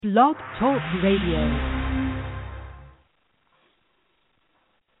Blog Talk Radio.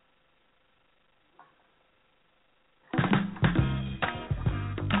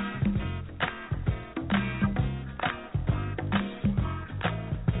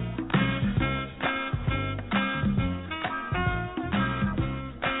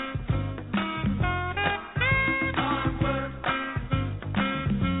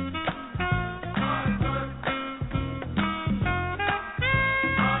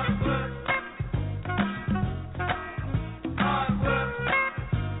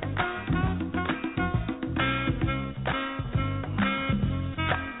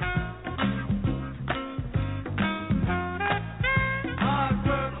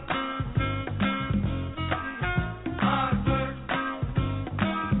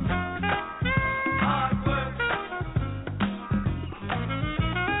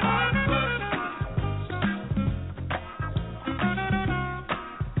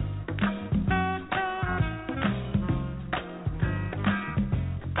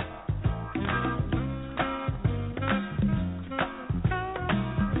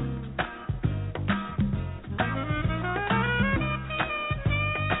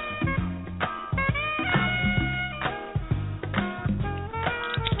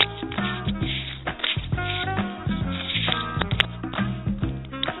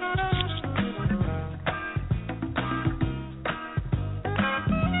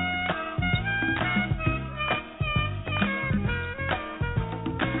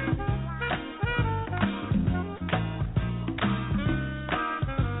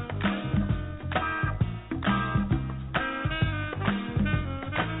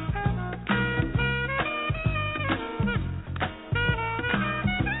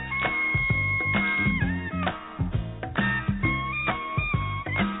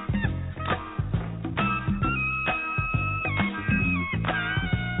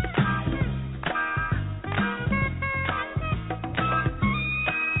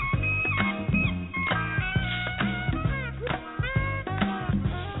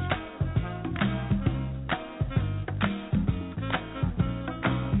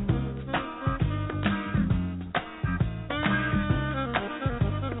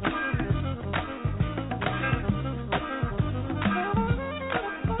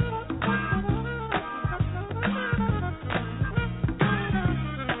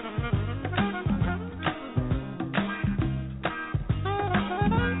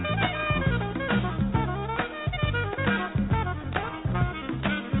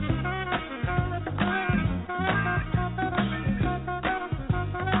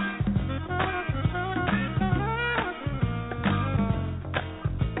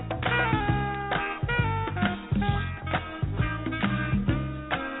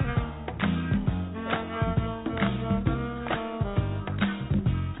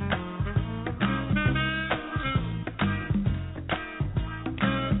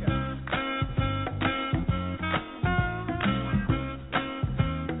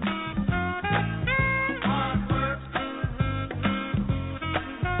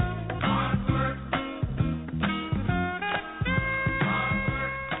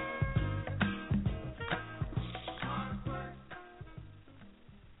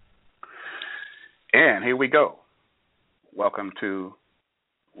 And here we go. Welcome to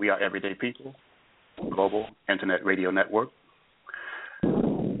We Are Everyday People, Global Internet Radio Network.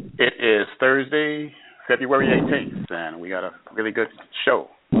 It is Thursday, February 18th, and we got a really good show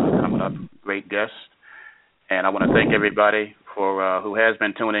coming up, great guests. And I want to thank everybody for who has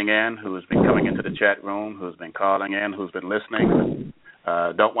been tuning in, who's been coming into the chat room, who's been calling in, who's been listening.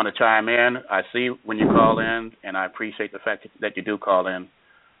 Don't want to chime in. I see when you call in, and I appreciate the fact that you do call in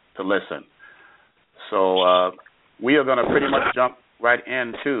to listen. So we are going to pretty much jump right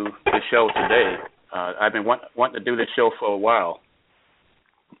into the show today. I've been wanting to do this show for a while,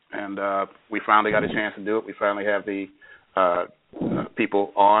 and we finally got a chance to do it. We finally have the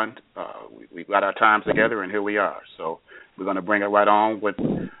people on. We've got our times together, and here we are. So we're going to bring it right on with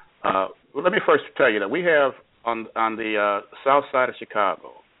let me first tell you that we have on the south side of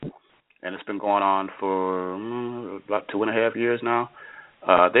Chicago, and it's been going on for about 2.5 years now.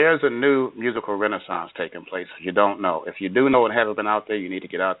 There's a new musical renaissance taking place. If you don't know. If you do know and haven't been out there, you need to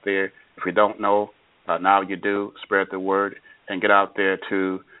get out there. If you don't know, now you do. Spread the word and get out there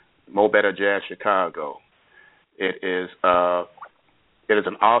to Mo Better Jazz Chicago. It is an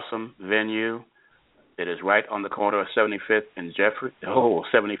awesome venue. It is right on the corner of 75th and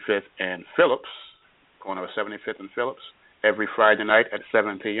 75th and Phillips, corner of 75th and Phillips, every Friday night at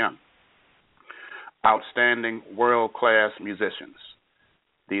 7 p.m. Outstanding world-class musicians.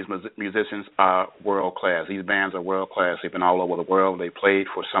 These musicians are world class. These bands are world class. They've been all over the world. They played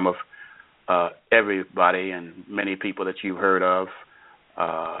for some of everybody and many people that you've heard of.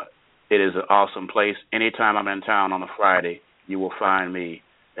 It is an awesome place. Anytime I'm in town on a Friday, you will find me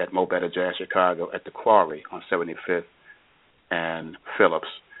at Mo Better Jazz Chicago at the Quarry on 75th and Phillips.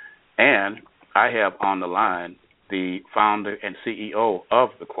 And I have on the line the founder and CEO of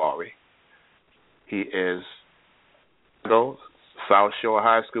the Quarry. He is South Shore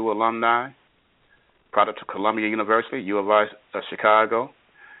High School alumni, product of Columbia University, U of I Chicago.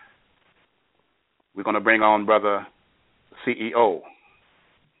 We're going to bring on Brother CEO,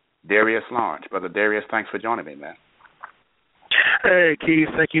 Darius Lawrence. Brother Darius, thanks for joining me, man. Hey, Keith,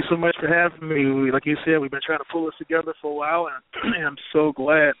 thank you so much for having me. Like you said, we've been trying to pull this together for a while, and I'm so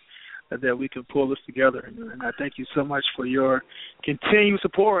glad that we can pull this together. And I thank you so much for your continued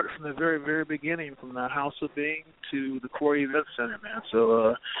support from the very, very beginning, from the House of Bing to the Quarry Event Center, man.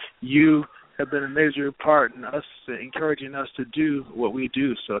 So you have been a major part in us, encouraging us to do what we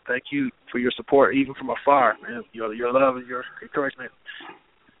do. So thank you for your support, even from afar, man. Your love and your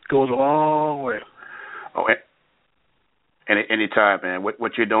goes a long way. Oh, any time, man.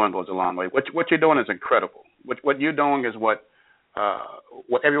 What you're doing goes a long way. What you're doing is incredible. What you're doing is what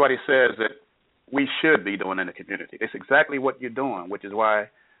everybody says that we should be doing in the community. It's exactly what you're doing, which is why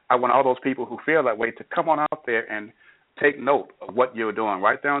I want all those people who feel that way to come on out there and take note of what you're doing.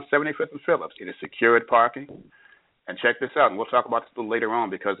 Right there on 75th and Phillips. It is secured parking. And check this out, and we'll talk about this a little later on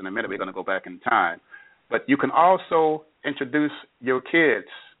because in a minute we're going to go back in time. But you can also introduce your kids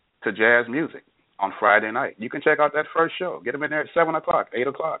to jazz music on Friday night. You can check out that first show. Get them in there at 7 o'clock, 8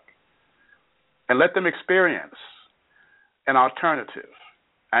 o'clock, and let them experience an alternative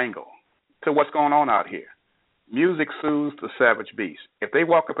angle to what's going on out here. Music soothes the savage beast. If they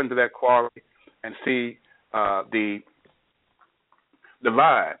walk up into that Quarry and see the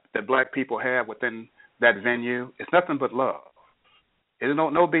vibe that black people have within that venue, it's nothing but love. It's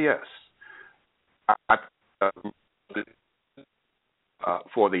no BS.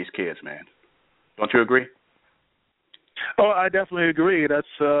 For these kids, man. Don't you agree? Oh, I definitely agree.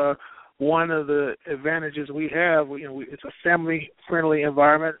 That's one of the advantages we have. It's a family-friendly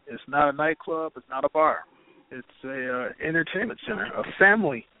environment. It's not a nightclub. It's not a bar. It's a entertainment center, a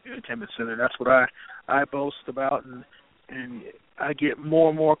family entertainment center. That's what I boast about, and I get more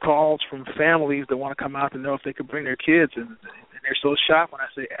and more calls from families that want to come out to know if they could bring their kids, and they're so shocked when I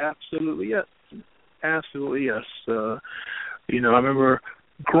say absolutely yes. Absolutely yes. I remember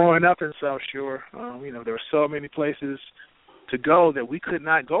growing up in South Shore, there were so many places to go that we could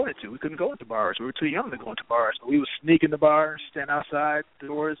not go into. We couldn't go into bars. We were too young to go into bars. But we would sneak in the bars, stand outside the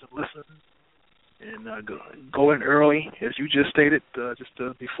doors and listen, and go in early, as you just stated,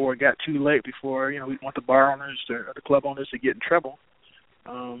 before it got too late, before, we want the bar owners or the club owners to get in trouble.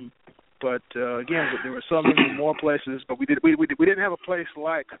 But again, there were so many more places, but we didn't have a place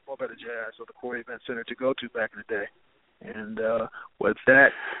like Mo Better Jazz or the Quarry Event Center to go to back in the day. And with that,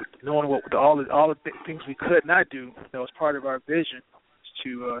 knowing all the things we could not do, that was part of our vision,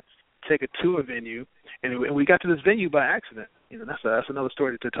 to take it to a venue, and we got to this venue by accident. That's another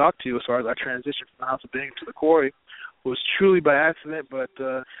story to talk to as far as our transition from the House of Bing to the Quarry. It was truly by accident, but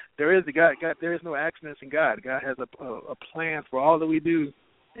there is no accidents in God. God has a plan for all that we do,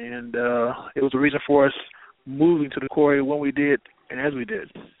 and it was a reason for us moving to the Quarry when we did and as we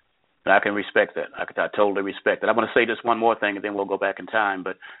did. I can respect that. I totally respect that. I want to say just one more thing, and then we'll go back in time.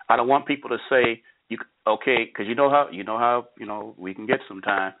 But I don't want people to say, because you know how we can get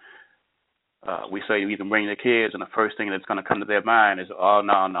sometime. We say you can bring the kids, and the first thing that's going to come to their mind is, oh,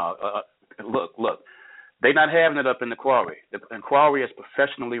 no. Look. They're not having it up in the Quarry. The Quarry is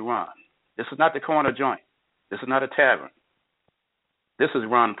professionally run. This is not the corner joint. This is not a tavern. This is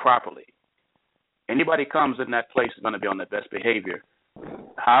run properly. Anybody comes in that place is going to be on their best behavior.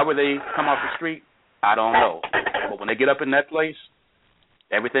 However they come off the street, I don't know. But when they get up in that place,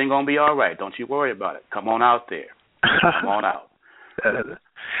 everything going to be all right. Don't you worry about it. Come on out there. Come on out.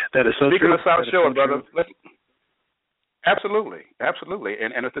 That is so true. Speaking of South Shore, brother, absolutely.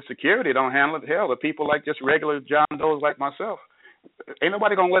 And if the security don't handle it, hell, the people like just regular John Does like myself, ain't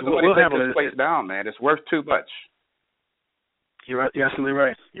nobody going to let somebody take this place down, man. It's worth too much. You're absolutely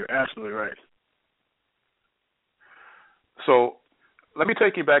right. You're absolutely right. So let me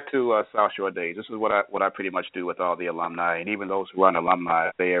take you back to South Shore days. This is what I pretty much do with all the alumni, and even those who run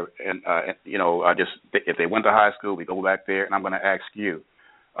alumni there. And if they went to high school, we go back there. And I'm going to ask you,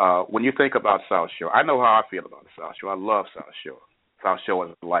 when you think about South Shore, I know how I feel about South Shore. I love South Shore. South Shore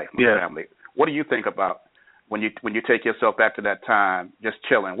is life, my family. What do you think about when you take yourself back to that time, just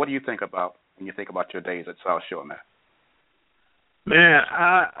chilling? What do you think about when you think about your days at South Shore, man? Man,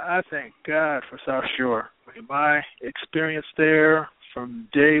 I thank God for South Shore. I mean, my experience there from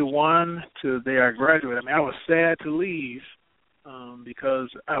day one to the day I graduated, I mean, I was sad to leave because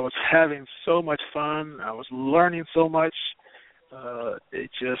I was having so much fun. I was learning so much. It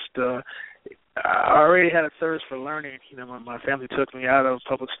just, I already had a thirst for learning. You know, my family took me out of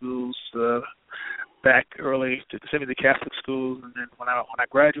public schools back early to send me to Catholic schools, and then when I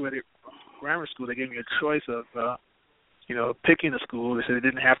graduated from grammar school, they gave me a choice of picking a school. They said it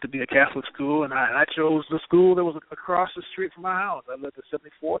didn't have to be a Catholic school, and I chose the school that was across the street from my house. I lived at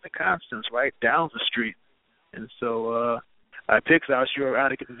 74th and Constance, right down the street. And so I picked South Shore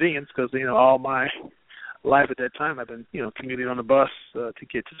out of convenience because, all my life at that time I've been, commuting on the bus to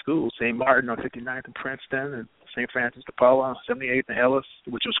get to school. St. Martin on 59th and Princeton, and St. Francis de Paula on 78th and Ellis,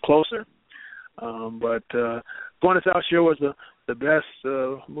 which was closer. But going to South Shore was the best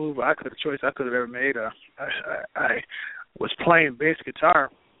choice I could have ever made. I was playing bass guitar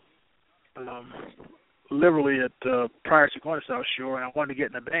liberally prior to going to South Shore, and I wanted to get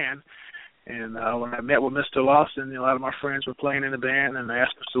in a band. And when I met with Mr. Lawson, a lot of my friends were playing in the band, and I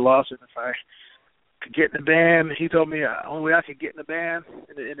asked Mr. Lawson if I could get in the band. He told me the only way I could get in the band,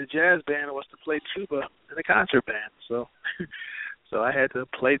 in the jazz band, was to play tuba in the concert band. So So I had to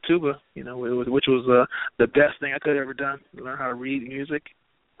play tuba, which was the best thing I could have ever done, learn how to read music,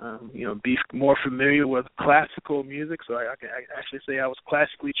 be more familiar with classical music. So I actually say I was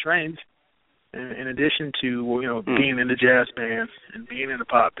classically trained in addition to, being in the jazz band and being in the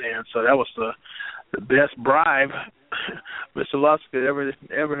pop band. So that was the best bribe Mr. Lawson could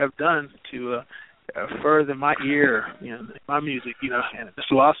ever have done to further my ear, my music, and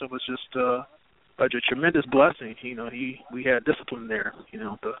Mr. Lawson was just a tremendous blessing. We had discipline there.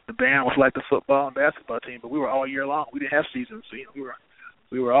 The band was like the football and basketball team, but we were all year long. We didn't have seasons. So,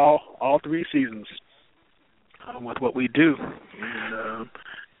 we were all 3 seasons with what we do. And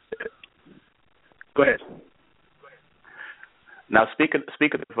go ahead. Now, speaking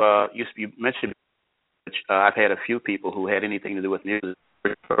of, you mentioned I've had a few people who had anything to do with music.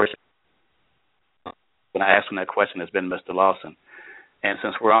 First, when I asked them that question, has been Mr. Lawson. And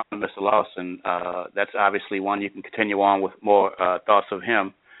since we're on Mr. Lawson, that's obviously one you can continue on with more thoughts of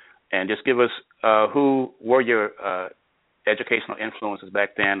him. And just give us who were your educational influences back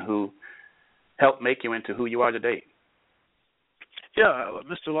then who helped make you into who you are today. Yeah,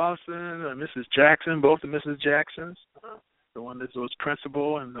 Mr. Lawson, Mrs. Jackson, both the Mrs. Jacksons. The one that was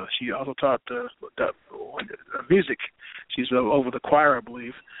principal, and she also taught music. She's over the choir, I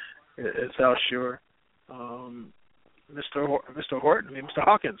believe, at South Shore. Mr. Horton, Mr.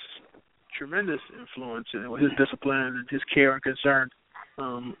 Hawkins, tremendous influence with his discipline and his care and concern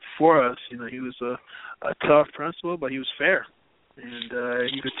for us. He was a tough principal, but he was fair, and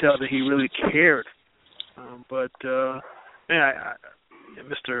you could tell that he really cared.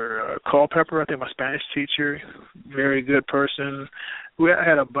 Mr. Culpepper, I think my Spanish teacher, very good person. I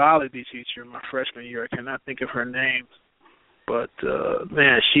had a biology teacher my freshman year. I cannot think of her name, but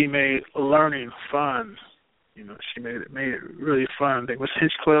she made learning fun. She made it really fun. There was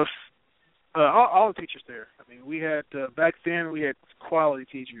Hinchcliffe, all the teachers there. We had back then we had quality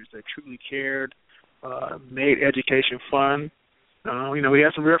teachers that truly cared, made education fun. We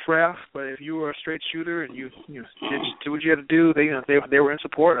had some riffraff, but if you were a straight shooter and you did what you had to do, they were in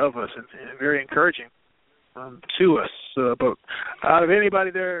support of us and very encouraging to us. But out of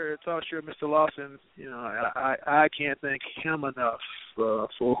anybody there at South Shore, Mr. Lawson, I can't thank him enough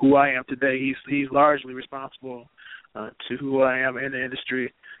for who I am today. He's largely responsible to who I am in the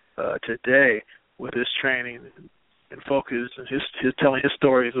industry today with his training and focus and his telling his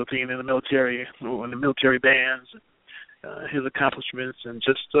stories of being in the military, in the military bands. His accomplishments and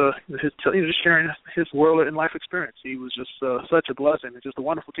just sharing his world and life experience. He was just such a blessing and just a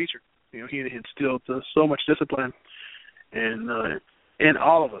wonderful teacher. He instilled so much discipline in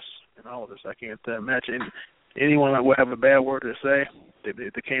all of us. I can't imagine anyone that would have a bad word to say.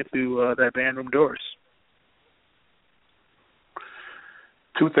 They came through that band room doors.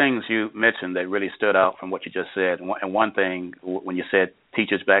 2 things you mentioned that really stood out from what you just said. And one thing, when you said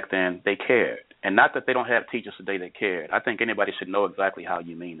teachers back then, they cared. And not that they don't have teachers today that cared. I think anybody should know exactly how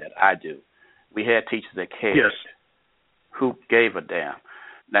you mean that. I do. We had teachers that cared. Yes. Who gave a damn.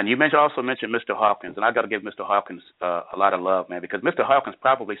 Now, you also mentioned Mr. Hawkins, and I got to give Mr. Hawkins a lot of love, man, because Mr. Hawkins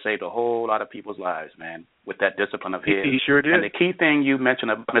probably saved a whole lot of people's lives, man, with that discipline of his. He sure did. And the key thing you mentioned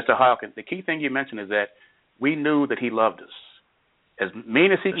about Mr. Hawkins, is that we knew that he loved us. As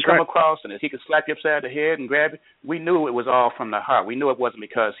mean as he could come across and as he could slap you upside the head and grab you, we knew it was all from the heart. We knew it wasn't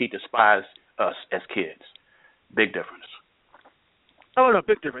because he despised us as kids. Big difference. Oh, no,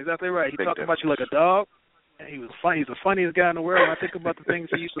 big difference. Exactly right. He talked about you like a dog, he was funny. He's the funniest guy in the world. When I think about the things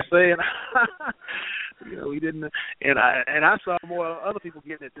he used to say, and we didn't. And I saw more other people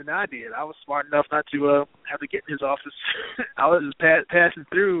getting it than I did. I was smart enough not to have to get in his office. I was just passing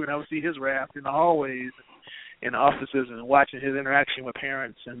through, and I would see his raft in the hallways, in the offices, and watching his interaction with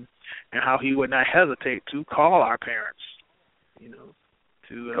parents, and how he would not hesitate to call our parents.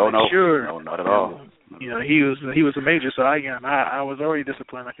 To make sure. No, not at all. He was a major, so I was already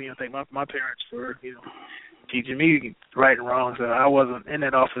disciplined. I can't thank my parents for teaching me right and wrong. So I wasn't in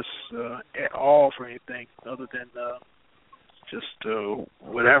that office at all for anything other than just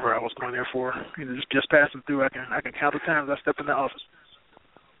whatever I was going there for. Just passing through. I can count the times I stepped in the office.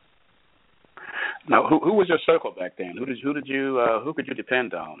 Now, who was your circle back then? Who could you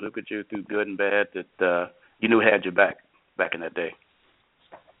depend on? Who could you, through good and bad, that you knew had your back in that day?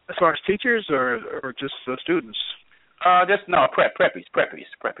 As far as teachers or just students? Preppy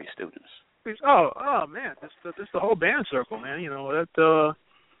students. Oh man, that's the whole band circle, man. That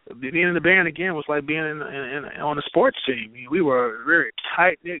being in the band again was like being on the sports team. We were a very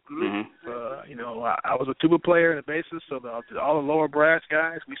tight knit group. Mm-hmm. I was a tuba player and a bassist, so all the lower brass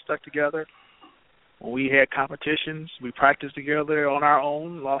guys, we stuck together. When we had competitions, we practiced together on our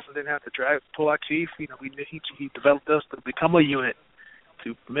own. Lawson didn't have to pull our teeth. He developed us to become a unit,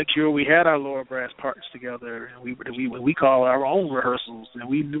 to make sure we had our lower brass parts together, and we call our own rehearsals, and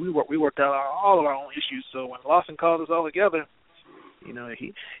we worked out all of our own issues. So when Lawson called us all together, he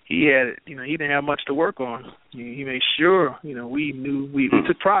had he didn't have much to work on. He made sure we knew we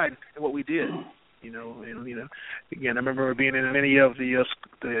took pride in what we did. Again, I remember being in many of the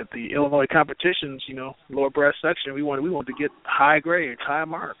Illinois competitions. Lower brass section, we wanted to get high grades, high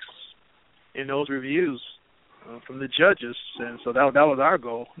marks in those reviews from the judges, and so that was our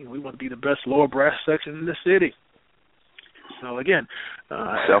goal. We want to be the best lower brass section in the city. So again,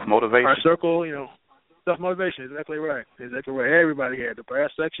 self-motivation. Our circle, self-motivation. Exactly right. Everybody had the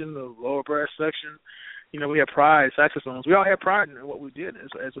brass section, the lower brass section. We had pride, saxophones. We all had pride in what we did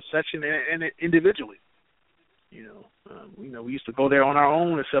as a section and individually. We used to go there on our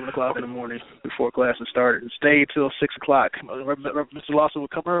own at 7:00 in the morning before classes started and stay till 6:00. Mr. Lawson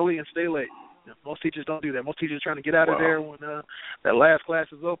would come early and stay late. Most teachers don't do that. Most teachers are trying to get out of there when that last class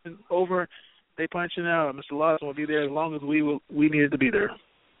is over. They punching out. Mr. Lawson will be there as long as we needed to be there,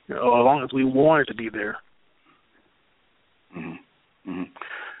 or as long as we wanted to be there. Mm-hmm. Mm-hmm.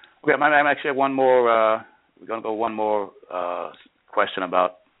 Okay, I actually have one more. We're going to go one more question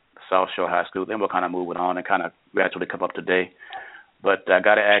about South Shore High School. Then we'll kind of move it on and kind of gradually come up to date. But I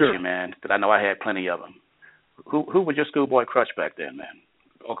got to ask you, man, because I know I had plenty of them. Who was your schoolboy crush back then, man?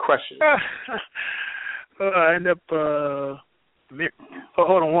 Or crushes? I ended up.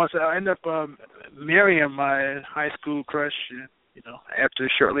 Hold on one second. I ended up marrying my high school crush.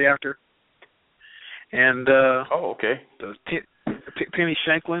 Shortly after. And okay. Penny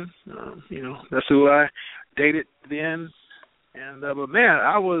Shanklin, that's who I dated then. And but man,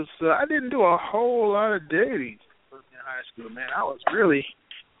 I didn't do a whole lot of dating in high school, man. I was really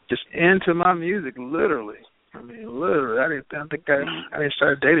just into my music, literally. Literally. I didn't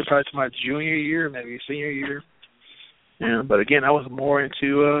start dating probably to my junior year, maybe senior year. Yeah, but again, I was more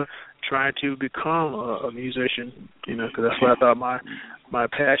into trying to become a musician, because that's what I thought my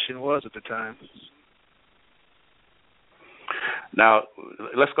passion was at the time. Now,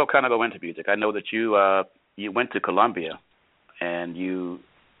 let's go into music. I know that you went to Columbia, and you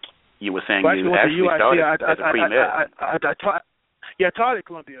were saying you actually started as a pre-med. I taught at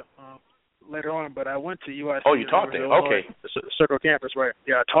Columbia later on, but I went to UIC. Oh, you taught there? Okay. Circle Campus, right?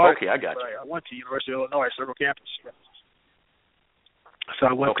 Yeah, I taught. Okay, I got you. Right. I went to University of Illinois, Circle Campus. So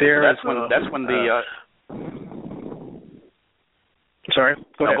I went okay, there. So that's when the. Sorry.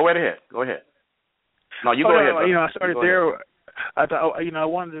 Go ahead. Go ahead. No, you go ahead. I started there. I thought, I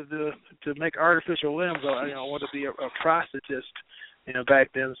wanted to make artificial limbs. I wanted to be a prosthetist,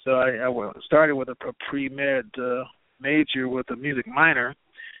 back then. So I started with a pre-med major with a music minor,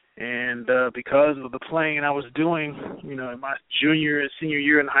 and because of the playing I was doing, in my junior and senior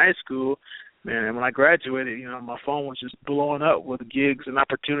year in high school, man, and when I graduated, my phone was just blowing up with gigs and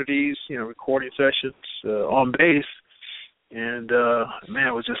opportunities, recording sessions on bass, and man,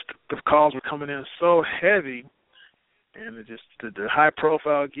 it was just the calls were coming in so heavy. And it just the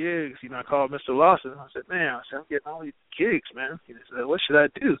high-profile gigs, I called Mr. Lawson. I said, man, I'm getting all these gigs, man. He said, what should I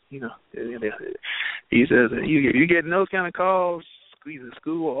do? He says, you getting those kind of calls, the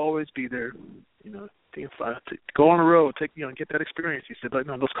school will always be there. To go on the road, get that experience. He said,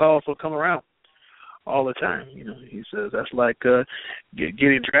 those calls will come around all the time. He says that's like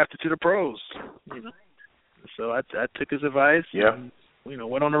getting drafted to the pros. So I took his advice. Yeah. And,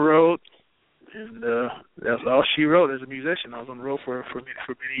 went on the road. and that's all she wrote as a musician. I was on the road for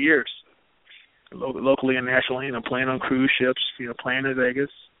many years, locally and nationally. Playing on cruise ships, playing in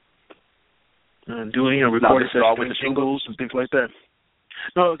Vegas, and doing recording sessions, doing singles and things like that.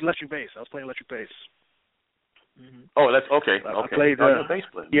 No, it was electric bass. I was playing electric bass. Mm-hmm. Oh, that's okay. I played. You're a bass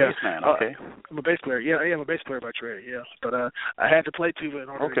player. Yeah, bass man. Okay. I'm a bass player. Yeah, I'm a bass player by trade. Yeah, but I had to play tuba in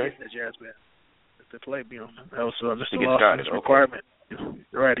order to get in the jazz band. To play, that was just a requirement.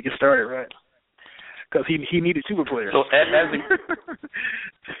 Right, to get started, right? Because he needed tuba players. So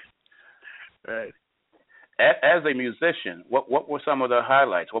right. As a musician, what were some of the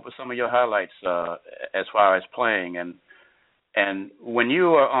highlights? What were some of your highlights as far as playing? And when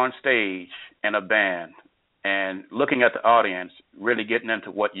you are on stage in a band and looking at the audience, really getting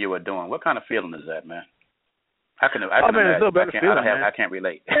into what you are doing, what kind of feeling is that, man? I can imagine. There's no better feeling, man. I can't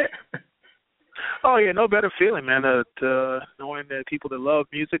relate. Oh yeah, no better feeling, man. Knowing that people that love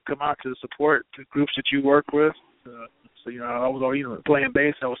music come out to support the groups that you work with. So I was always playing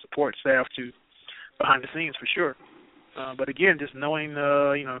bass. I was support staff too, behind the scenes for sure. But again, just knowing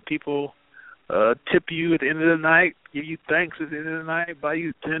people tip you at the end of the night, give you thanks at the end of the night, buy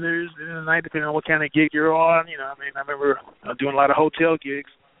you dinners at the end of the night, depending on what kind of gig you're on. I remember doing a lot of hotel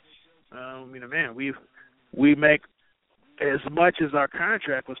gigs. Man, we make as much as our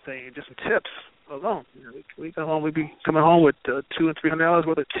contract was paying, just in tips alone. We come home, we'd be coming home with $200 and $300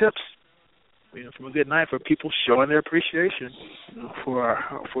 worth of tips. From a good night for people showing their appreciation for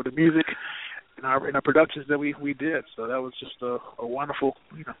the music and our productions that we did. So that was just a wonderful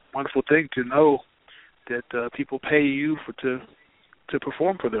wonderful thing to know that people pay you to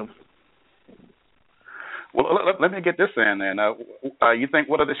perform for them. Well, let me get this in then. You think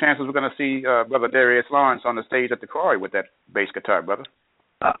what are the chances we're going to see Brother Darius Lawrence on the stage at the Quarry with that bass guitar, brother?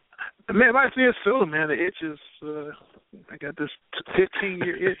 Man, if I see it soon, man, the itch is, I got this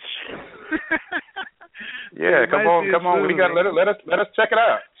 15-year itch. Yeah, come on. Soon, we got let us check it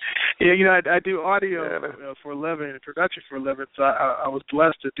out. Yeah, I do audio for a living, production for a living, so I was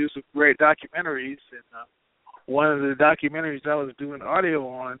blessed to do some great documentaries, and one of the documentaries I was doing audio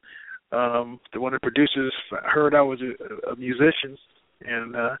on, one of the producers heard I was a musician,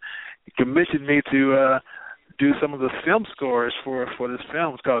 and he commissioned me to do some of the film scores for this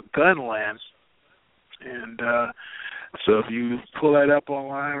film. It's called Gunland, and so if you pull that up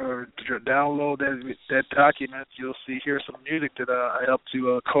online or download that document, you'll hear some music that I helped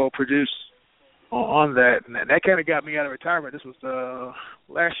to co-produce on that, and that kind of got me out of retirement. This was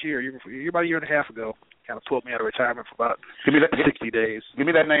last year, about a year and a half ago. Kind of pulled me out of retirement for about 60 days. Give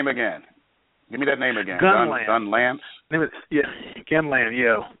me that name again. Gunland. Gunland? Yeah, Gunland,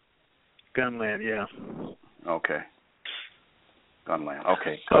 yeah. Gunland, yeah. Okay. Gunland,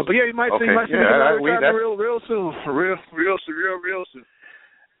 okay. But yeah, you might see me real soon. Real soon.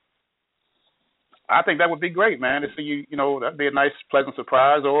 I think that would be great, man. To see you, that'd be a nice, pleasant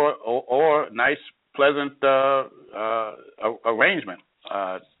surprise, or nice, pleasant arrangement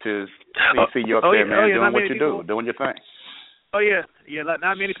to see you up there, man, doing what you do, doing your thing. Oh yeah.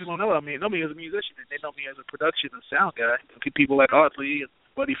 Not many people know me as a musician. They know me as a production and sound guy. People like Audley and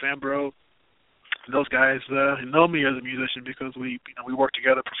Buddy Fambro, those guys know me as a musician because we work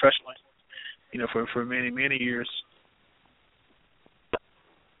together professionally, for many years.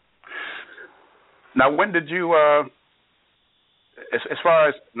 Now, when did you, as far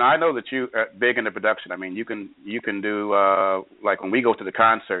as now, I know that you are big into production. I mean, you can do like when we go to the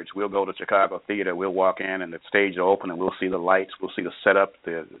concerts, we'll go to Chicago Theater. We'll walk in and the stage will open and we'll see the lights, we'll see the setup.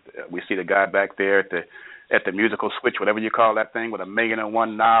 We see the guy back there at the musical switch, whatever you call that thing, with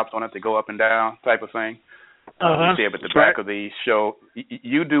 1,000,001 knobs on it to go up and down, type of thing. You see it at the back of the show.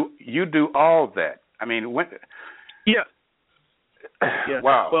 You do all that. I mean, when? Yeah.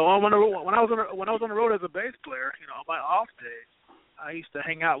 Wow. Well, when I was on the road as a bass player, on my off days, I used to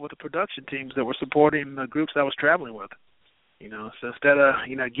hang out with the production teams that were supporting the groups I was traveling with. So instead of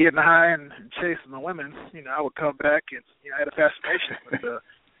getting high and chasing the women, I would come back and I had a fascination with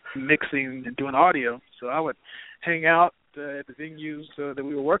mixing and doing audio. So I would hang out at the venues that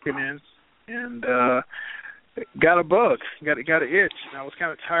we were working in, and got a bug, got an itch. And I was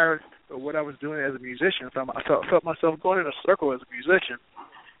kind of tired of what I was doing as a musician. So I felt myself going in a circle as a musician,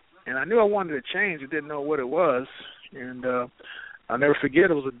 and I knew I wanted to change. I didn't know what it was, and I'll never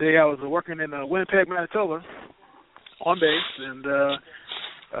forget. It was a day I was working in Winnipeg, Manitoba, on bass, and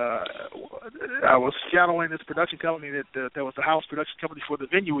I was shadowing this production company that was the house production company for the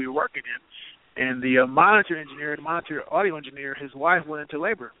venue we were working in, and the monitor audio engineer, his wife went into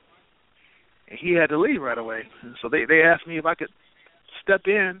labor, and he had to leave right away. And so they asked me if I could step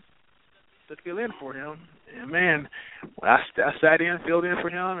in to fill in for him. And man, I sat in, filled in for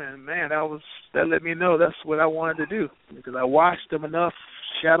him, and man, that let me know that's what I wanted to do, because I watched him enough,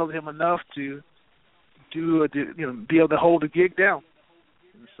 shadowed him enough to be able to hold the gig down.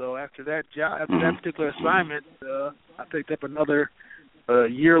 And so after that job, after that particular assignment, I picked up another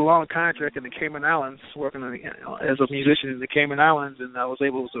year-long contract in the Cayman Islands, working as a musician in the Cayman Islands, and it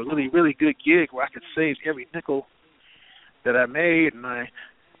was a really, really good gig where I could save every nickel that I made, and I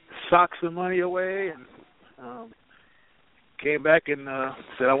socked some money away, and came back and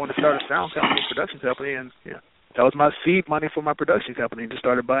said I wanted to start a sound company, production company, and that was my seed money for my production company. Just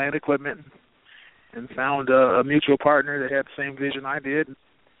started buying equipment and found a mutual partner that had the same vision I did,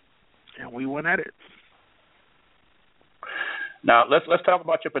 and we went at it. Now let's talk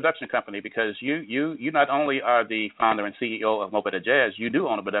about your production company, because you not only are the founder and CEO of Mo Better Jazz, you do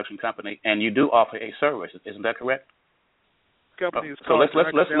own a production company and you do offer a service. Isn't that correct? Company is so called let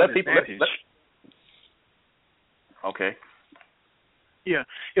people. Okay. Yeah,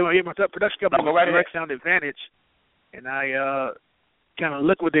 my production company is Direct Sound Advantage, and I kind of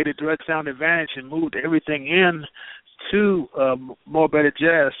liquidated Direct Sound Advantage and moved everything in to Mo Better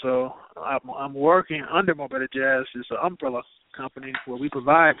Jazz. So I'm working under Mo Better Jazz. It's an umbrella company where we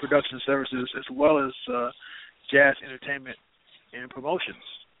provide production services as well as jazz entertainment and promotions.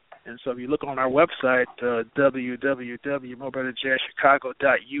 And so if you look on our website,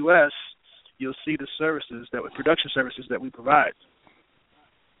 www.mobetterjazzchicago.us, you'll see the production services that we provide.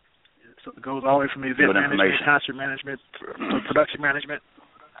 So it goes all the way from event management, concert management, production management.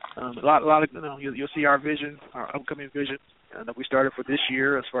 A lot of you'll see our vision, our upcoming vision that we started for this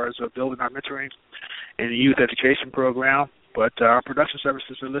year as far as building our mentoring and youth education program. But our production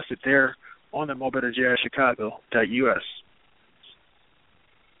services are listed there on the mobetterjazzchicago.us.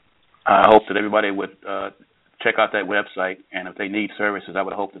 I hope that everybody would check out that website, and if they need services, I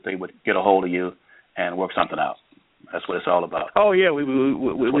would hope that they would get a hold of you and work something out. That's what it's all about. Oh yeah, we'd be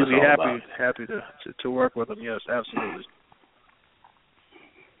happy to work with them. Yes, absolutely.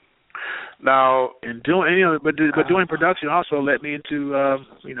 Now, and doing doing production also led me into I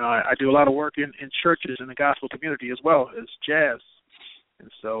do a lot of work in churches in the gospel community as well as jazz,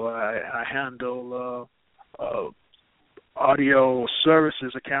 and so I handle audio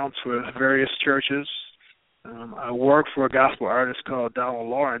services accounts for various churches. I work for a gospel artist called Donald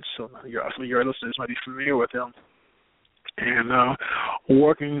Lawrence, so some of your listeners might be familiar with him. And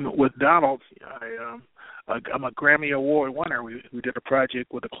working with Donald, I'm a Grammy Award winner. We did a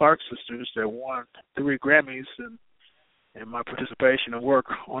project with the Clark sisters that won 3 Grammys, and my participation and work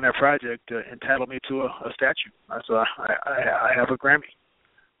on that project entitled me to a statue. So I have a Grammy.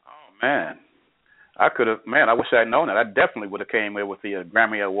 Oh man, I wish I'd known that. I definitely would have came here with the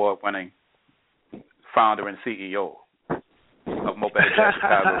Grammy Award winning founder and CEO of Mo Better Jazz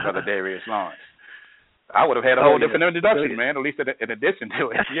Chicago, Brother Darius Lawrence. I would have had a whole different introduction, man, at least in addition to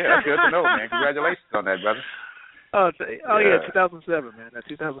it. Yeah, that's good to know, man. Congratulations on that, brother. Yeah, 2007, man.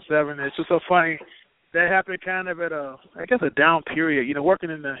 2007. It's just so funny. That happened kind of at a down period. Working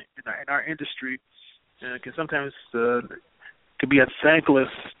in our industry can sometimes could be a thankless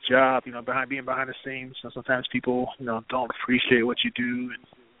job, being behind the scenes. So sometimes people, don't appreciate what you do.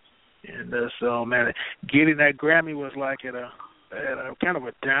 And so, man, getting that Grammy was like at a kind of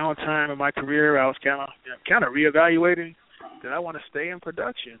a downtime in my career. I was kind of reevaluating that I want to stay in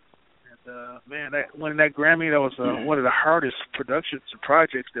production. And winning that Grammy, that was one of the hardest productions and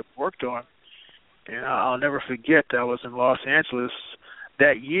projects that I worked on. And I'll never forget, I was in Los Angeles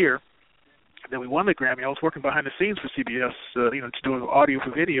that year that we won the Grammy. I was working behind the scenes for CBS, to do audio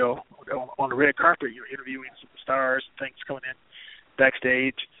for video on the red carpet, interviewing stars and things coming in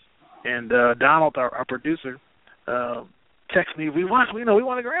backstage. And Donald, our producer, texted me, we won a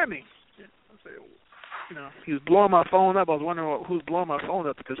Grammy. I said, he was blowing my phone up. I was wondering who's blowing my phone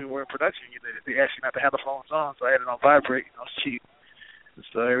up, because we were in production. They asked you not to have the phones on, so I had it on vibrate. It's cheap. And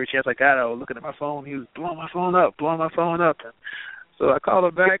so every chance I got, I was looking at my phone. He was blowing my phone up. And so I called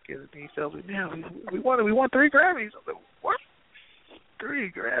him back, and he tells me, "Man, we won 3 Grammys." I was like, "What?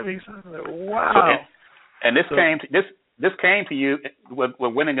 3 Grammys?" I was like, "Wow!" And this came to you with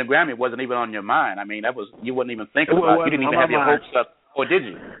winning a Grammy. Wasn't even on your mind. I mean, you wouldn't even think about it. You didn't even have your hopes up, or did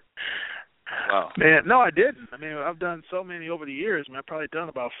you? Wow. Man, no, I didn't. I mean, I've done so many over the years. I've probably done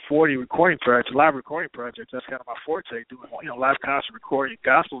about 40 recording projects, live recording projects. That's kind of my forte, doing live concert recording,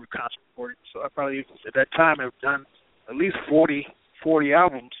 gospel concert recording. So I probably at that time have done at least 40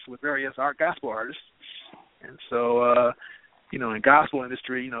 albums with various gospel artists. And so, in gospel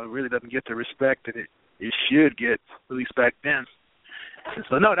industry, it really doesn't get the respect that it should get, at least back then. And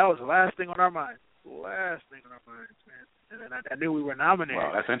so, no, that was the last thing on our minds. Man. And I knew we were nominated.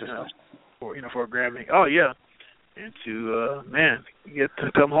 Wow, that's interesting. for a Grammy. Oh yeah, and to get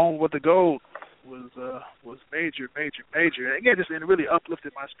to come home with the gold was major. And again, it really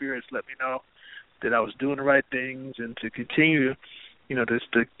uplifted my spirits, let me know that I was doing the right things, and to continue,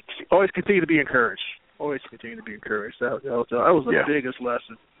 just to always continue to be encouraged. Always continue to be encouraged. That was the biggest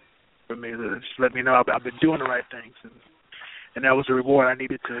lesson for me. To just let me know I've been doing the right things, and that was the reward I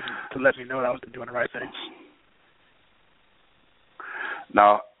needed to let me know that I was doing the right things.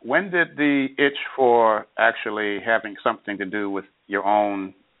 Now, when did the itch for actually having something to do with your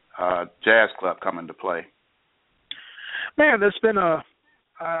own jazz club come into play? Man, there's been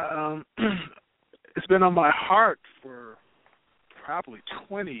it's been on my heart for probably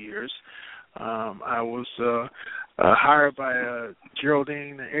 20 years. I was hired by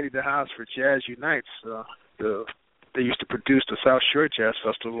Geraldine and Eddie DeHaas for Jazz Unites. They used to produce the South Shore Jazz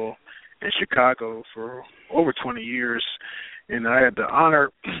Festival in Chicago for over 20 years, and I had the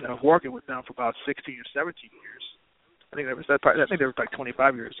honor of working with them for about 16 or 17 years. I think they were like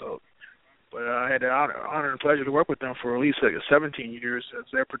 25 years old. But I had the honor and pleasure to work with them for at least 17 years as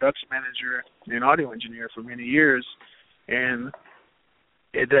their production manager and audio engineer for many years. And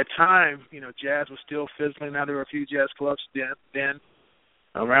at that time, jazz was still fizzling. Now there were a few jazz clubs then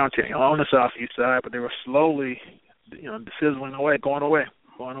around on the southeast side, but they were slowly, fizzling away, going away.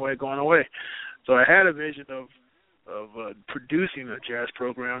 So I had a vision of producing a jazz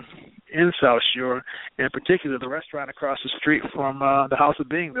program in South Shore, and in particular the restaurant across the street from the House of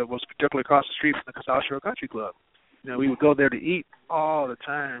Bing that was particularly across the street from the South Shore Country Club. We would go there to eat all the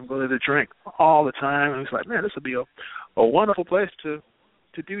time, go there to drink all the time, and it's like, man, this would be a wonderful place to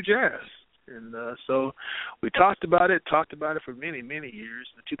do jazz. And so we talked about it for many, many years.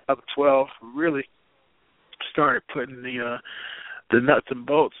 In 2012, we really started putting the nuts and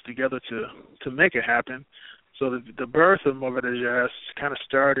bolts together to make it happen. So the birth of Mother Jazz kind of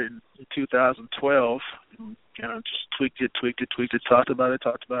started in 2012. Just tweaked it, talked about it,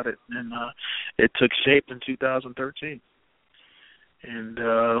 and it took shape in 2013. And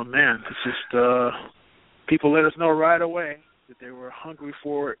man, it's just people let us know right away that they were hungry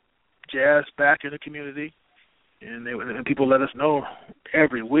for jazz back in the community, and people let us know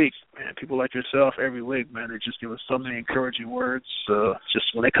every week. Man, people like yourself every week, man, they just give us so many encouraging words. Just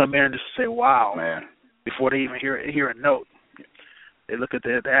when they come in, just say, "Wow," man. Before they even hear a note. They look at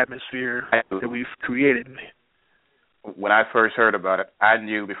the atmosphere that we've created. When I first heard about it, I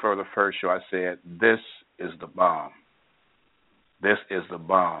knew before the first show, I said, this is the bomb. This is the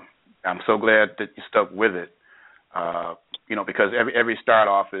bomb. I'm so glad that you stuck with it, because every start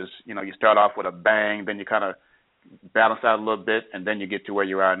off is, you start off with a bang, then you kind of balance out a little bit, and then you get to where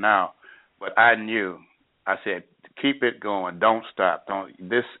you are now. But I said, keep it going. Don't stop.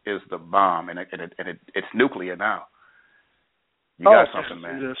 This is the bomb, and it's nuclear now. You got something,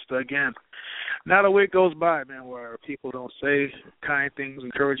 man. Just again, not a week goes by, man, where people don't say kind things,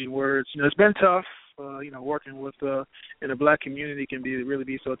 encouraging words. It's been tough. Working with in the black community can really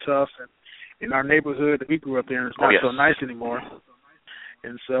be so tough, and in our neighborhood that we grew up in, it's not so nice anymore.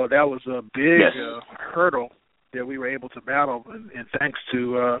 And so that was a big hurdle that we were able to battle, and thanks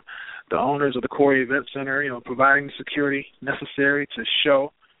to the owners of the Quarry Event Center, providing the security necessary to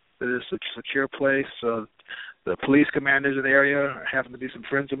show that it's a secure place. The police commanders in the area happen to be some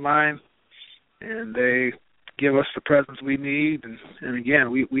friends of mine, and they give us the presence we need. And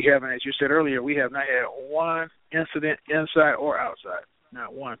again, we haven't, as you said earlier, we have not had one incident inside or outside.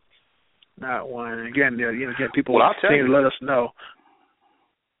 Not one. And again, people continue to let us know.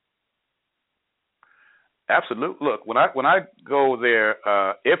 Absolutely. Look, when I go there,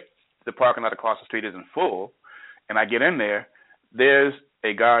 if the parking lot across the street isn't full, and I get in there, there's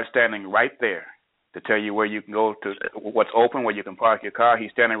a guard standing right there to tell you where you can go to, what's open, where you can park your car.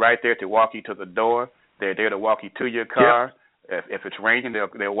 He's standing right there to walk you to the door. They're there to walk you to your car. Yep. If it's raining,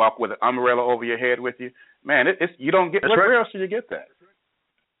 they'll walk with an umbrella over your head with you. Man, you don't get. Where else do you get that?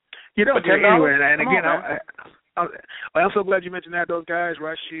 You don't get it anywhere. And again, I'm so glad you mentioned that. Those guys,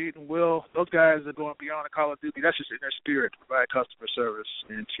 Rashid and Will, those guys are going beyond the call of duty. That's just in their spirit to provide customer service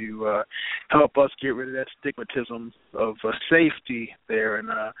and to help us get rid of that stigmatism of safety there. And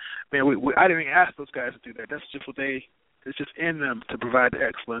I didn't even ask those guys to do that. That's just it's just in them to provide the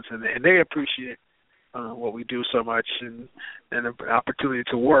excellence, and they appreciate what we do so much, and the opportunity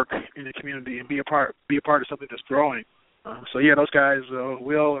to work in the community and be a part of something that's growing. Those guys,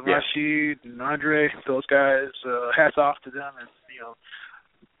 Will and Rashid and Andre, those guys, hats off to them, and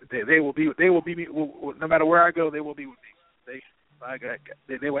they will be no matter where I go, they will be with me.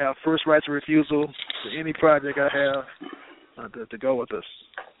 They will have first rights of refusal to any project I have to go with us.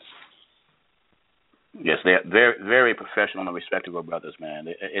 Yes, they're very, very professional and respectable brothers, man.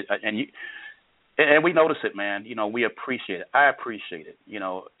 And we notice it, man. We appreciate it. I appreciate it.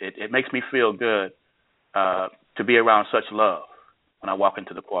 It makes me feel good to be around such love when I walk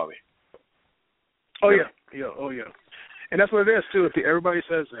into the Quarry. Oh yeah, oh yeah. And that's what it is too. Everybody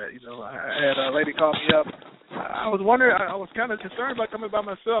says that. I had a lady call me up. I was wondering. I was kind of concerned about coming by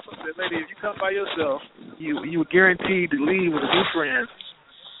myself. I said, "Lady, if you come by yourself, you are guaranteed to leave with a new friend.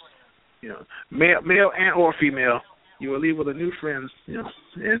 Male and or female, you will leave with a new friend.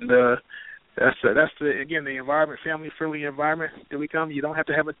 And that's the environment, family friendly environment that we come. You don't have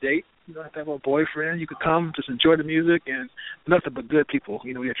to have a date. You don't have to have a boyfriend. You could come, just enjoy the music, and nothing but good people.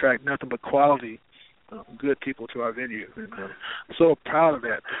 We attract nothing but quality." Good people to our venue. And, I'm so proud of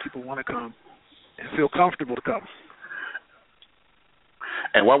that people want to come and feel comfortable to come.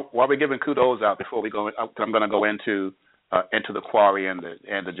 And while we're giving kudos out, before we go, I'm going to go into the Quarry and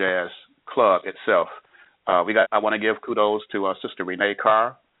the jazz club itself. I want to give kudos to Sister Renee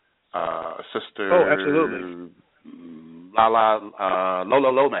Carr, Sister. Oh, absolutely. Lola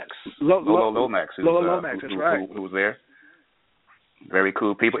Lomax. Lola Lomax. Lola Lomax. That's right. Who was there? Very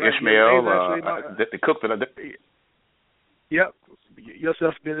cool people. Right. Ishmael, the cook that I did. Yep.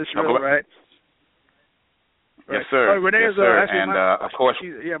 Yourself been Ishmael, right? Yes, sir. Renee's, yes, sir. Actually and of course,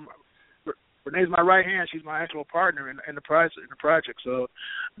 Renee's my right hand. She's my actual partner in the project. So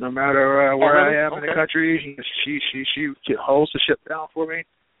no matter where I am in the country, she holds the ship down for me.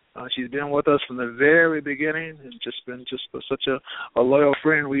 She's been with us from the very beginning and just been such a loyal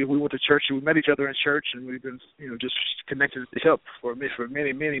friend. We went to church. We met each other in church, and we've been just connected at the hip for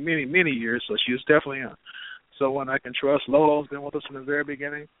many years. So she was definitely someone I can trust. Lolo's been with us from the very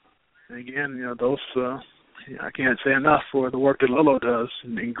beginning. And again, those I can't say enough for the work that Lolo does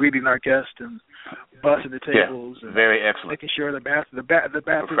in greeting our guests and bussing the tables. Yeah, and very excellent. Making sure the bathrooms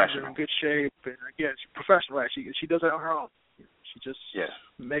are in good shape. And again, she's professional, right? She does it on her own. She just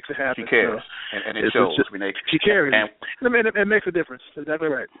makes it happen. She cares, so and it shows. She cares, and it makes a difference. Exactly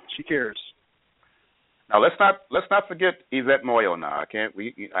right. She cares. Now let's not forget Yvette Moyo. Now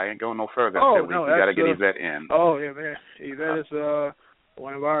I ain't going no further. Oh, we got to get Yvette in. Oh yeah, man. Yvette is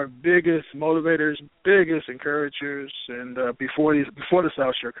one of our biggest motivators, biggest encouragers, and before the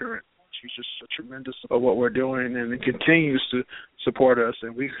South Shore Current, she's just a tremendous of what we're doing, and it continues to support us,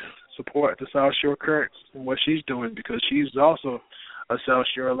 and we support the South Shore Current and what she's doing because she's also a South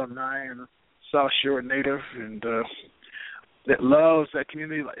Shore alumni and a South Shore native, and that loves that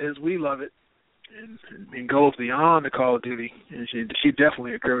community as we love it, and goes beyond the call of duty. And she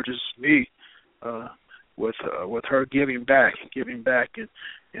definitely encourages me with her giving back, and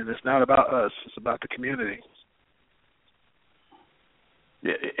it's not about us; it's about the community.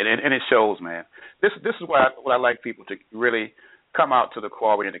 Yeah, and it shows, man. This is what I like people to really come out to the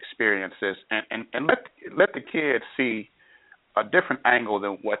Quarry and experience this, and let the kids see a different angle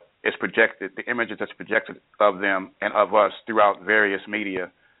than what is projected, the images that's projected of them and of us throughout various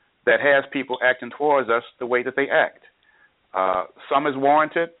media that has people acting towards us the way that they act. Some is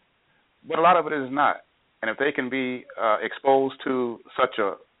warranted, but a lot of it is not. And if they can be exposed to such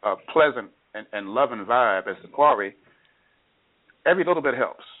a pleasant and loving vibe as the Quarry, every little bit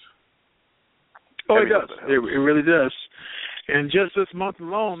helps. Oh, it does. It really does. And just this month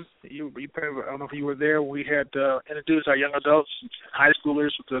alone, you probably, I don't know if you were there, we had introduced our young adults, high schoolers,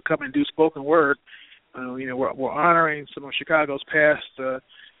 to come and do spoken word. We're honoring some of Chicago's past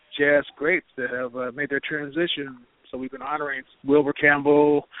jazz greats that have made their transition. So we've been honoring Wilbur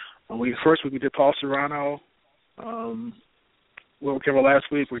Campbell. We did Paul Serrano. Wilbur Campbell last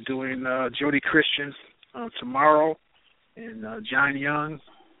week. We're doing Jody Christian tomorrow, and John Young,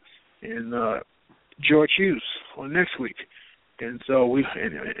 and George Hughes on next week. And so we,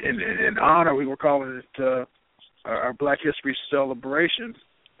 in honor, we were calling it our Black History Celebration.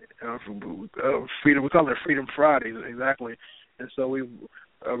 Freedom. We call it Freedom Friday, exactly. And so we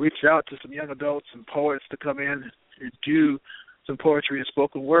reached out to some young adults and poets to come in and do some poetry and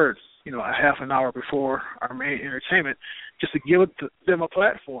spoken words, a half an hour before our main entertainment, just to give them a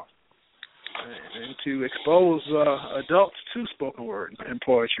platform and to expose adults to spoken word and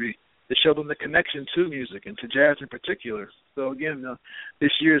poetry, to show them the connection to music and to jazz in particular. So again,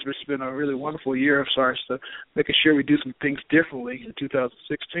 this year has been a really wonderful year of sorts, to making sure we do some things differently in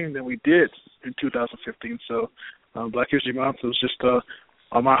 2016 than we did in 2015. So Black History Month was just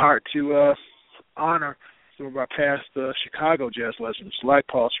on my heart to honor some of our past Chicago jazz legends like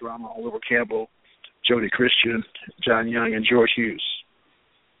Paul Serrano, Wilbur Campbell, Jody Christian, John Young, and George Hughes.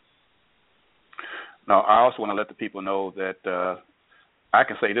 Now, I also want to let the people know that I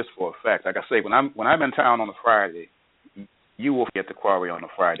can say this for a fact. Like I say, when I'm in town on a Friday, you will get the Quarry on a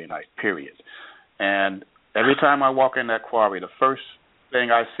Friday night, period. And every time I walk in that Quarry, the first thing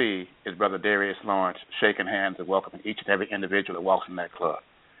I see is Brother Darius Lawrence shaking hands and welcoming each and every individual that walks in that club.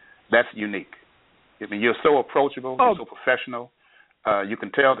 That's unique. I mean, you're so approachable, you're so professional. You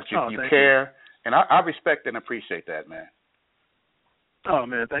can tell that you care, and I respect and appreciate that, man. Oh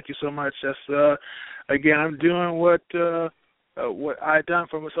man, thank you so much. That's again, I'm doing what I've done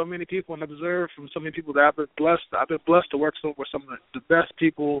from so many people and observed from so many people that I've been blessed. I've been blessed to work with some of the best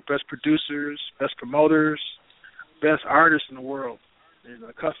people, best producers, best promoters, best artists in the world. And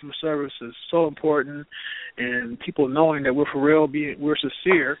customer service is so important, and people knowing that we're for real, we're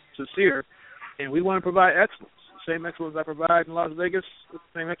sincere, and we want to provide excellence. The same excellence I provide in Las Vegas, the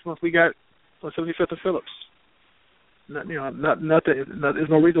same excellence we got on 75th and Phillips. There's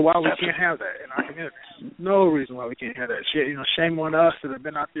no reason why we can't have that in our community. No reason why we can't have that. Shame on us that have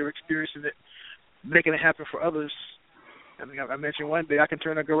been out there experiencing it, making it happen for others. I mean, I mentioned one day I can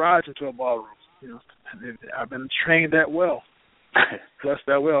turn a garage into a ballroom. I've been trained that well. Blessed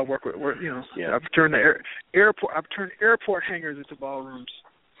that well. I've turned airport hangars into ballrooms.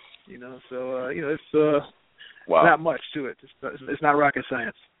 It's not much to it. It's not rocket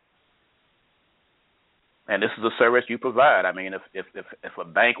science. And this is a service you provide. I mean, if a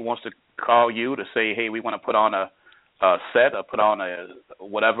bank wants to call you to say, hey, we want to put on a set or put on a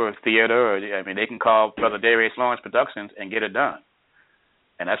whatever theater, they can call Brother Darius Lawrence Productions and get it done.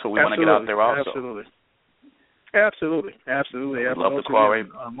 And that's what we want to get out there also. Absolutely. Love the Quarry.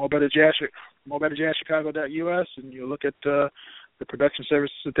 More Better Jazz Chicago.us, and you look at the production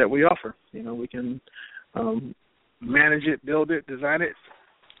services that we offer. We can manage it, build it, design it,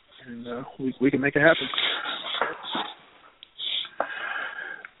 and we can make it happen.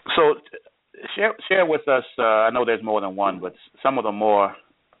 So share with us, I know there's more than one, but some of the more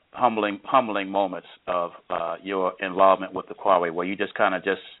humbling moments of your involvement with the Quarry, where you just kind of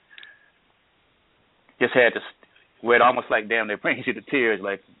just had to, where it almost like damn, it brings you to tears,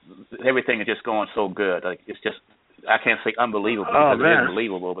 like everything is just going so good. Like it's just, I can't say unbelievable because it is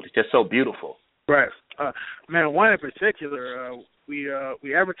unbelievable, but it's just so beautiful. Right. Man, one in particular, we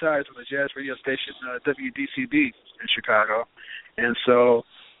advertise on the jazz radio station WDCB in Chicago, and so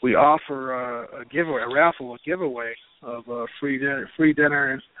we offer a giveaway of free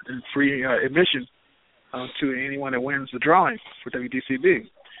dinner and free admission to anyone that wins the drawing for WDCB.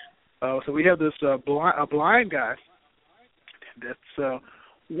 So we have this a blind guy that's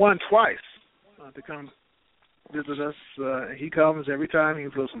won twice to come visit us. He comes every time. He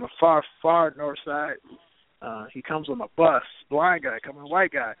lives on the far north side. He comes on a bus, blind guy,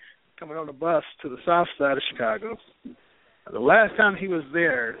 white guy, coming on the bus to the south side of Chicago. The last time he was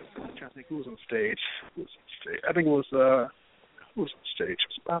there, I'm trying to think who was on stage. I think it was who was on stage?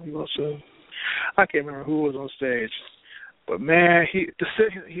 Was it Bobby Wilson? I can't remember who was on stage. But man, he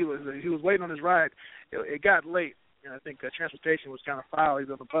was waiting on his ride. It got late, and I think transportation was kind of foul. He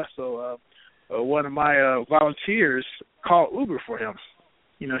was on the bus, so one of my volunteers called Uber for him.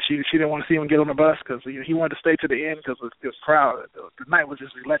 She didn't want to see him get on the bus because he wanted to stay to the end because it was crowded. The night was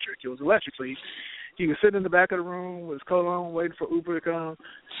just electric. It was electric. So he was sitting in the back of the room with his coat on, waiting for Uber to come.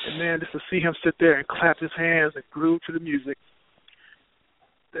 And man, just to see him sit there and clap his hands and groove to the music,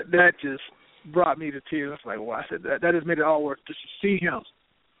 that just brought me to tears. I was like, wow, I said that just made it all worth just to see him.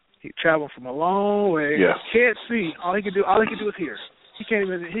 He traveled from a long way. Yeah. Can't see. All he can do is hear. He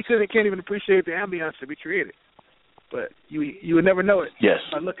can't even appreciate the ambiance that we created. But you would never know it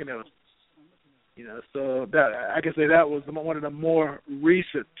by looking at him. So that I can say that was one of the more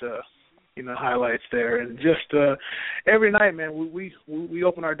recent highlights there. And just every night, man, we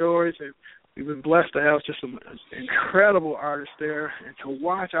open our doors, and we've been blessed to have just some incredible artists there, and to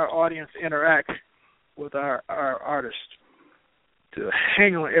watch our audience interact with our artists, to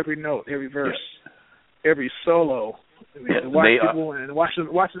hang on every note, every verse, every solo, and watch people and watch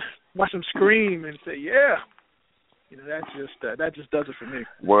them scream and say, "Yeah." That just does it for me.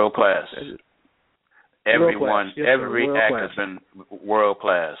 World class. Everyone, every act has been world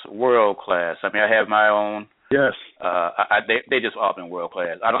class. World class. I mean, I have my own. Yes. They just all been world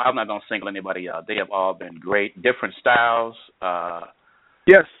class. I'm not going to single anybody out. They have all been great. Different styles.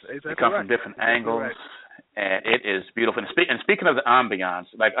 Yes, exactly. They come from different angles, and it is beautiful. And speaking of the ambiance,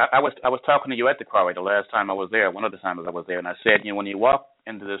 like I was talking to you at the Quarry the last time I was there. One of the times I was there, and I said, when you walk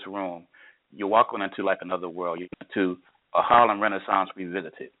into this room, you're walking into like another world. You're into a Harlem Renaissance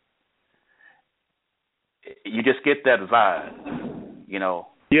revisited. You just get that vibe,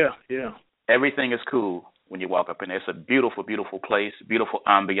 Yeah. Everything is cool when you walk up in there. It's a beautiful, beautiful place, beautiful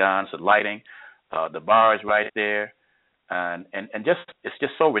ambiance, the lighting, the bar is right there, and just it's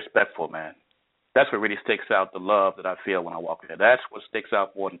just so respectful, man. That's what really sticks out, the love that I feel when I walk in there. That's what sticks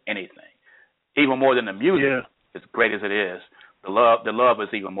out more than anything. even more than the music, as great as it is. The love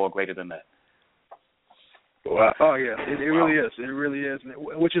is even more greater than that. Wow. Oh yeah, it really is. It really is,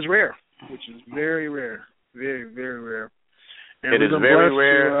 which is rare. Which is very rare, very very rare. And it is very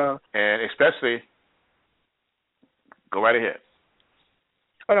rare, and especially. Go right ahead.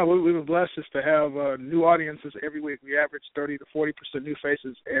 Oh no, we've been blessed just to have new audiences every week. We average 30 to 40% new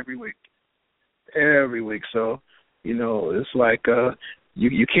faces every week. Every week. So, it's like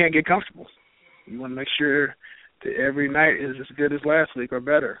you can't get comfortable. You want to make sure that every night is as good as last week or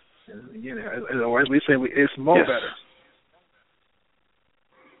better. And, as we say, it's more better.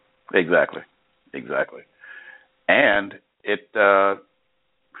 Exactly. And it,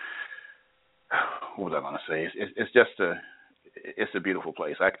 what was I going to say? It's just it's a beautiful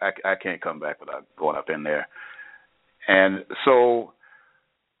place. I can't come back without going up in there. And so,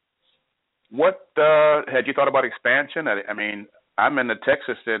 what had you thought about expansion? I mean, I'm in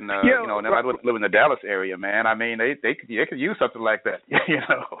Texas, and and I live in the Dallas area, man. I mean, they could use something like that,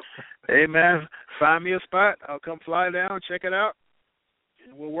 Hey, man, find me a spot. I'll come fly down, check it out,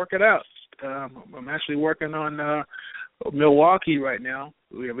 and we'll work it out. I'm actually working on Milwaukee right now.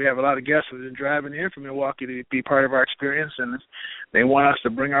 We have a lot of guests that have been driving in from Milwaukee to be part of our experience, and they want us to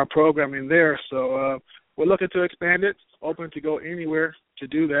bring our programming there. So we're looking to expand it, open to go anywhere to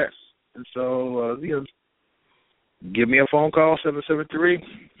do that. And so, give me a phone call,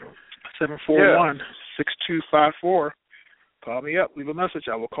 773-741-6254. Call me up, leave a message.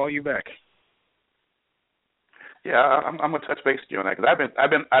 I will call you back. Yeah, I'm gonna touch base with you on that because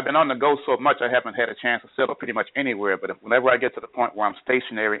I've been on the go so much I haven't had a chance to settle pretty much anywhere. But whenever I get to the point where I'm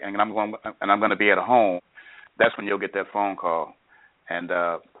stationary and I'm going to be at home, that's when you'll get that phone call. And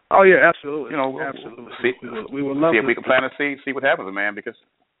oh yeah, absolutely. Absolutely. We would love see if we can plant a seed, see what happens, man. Because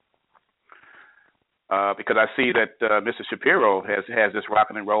I see that Mr. Shapiro has this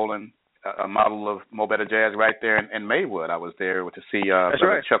rocking and rolling a model of Mo Better Jazz right there in Maywood. I was there to see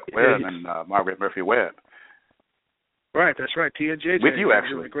right. Chuck Webb and Margaret Murphy Webb. Right, that's right. T and JJ with you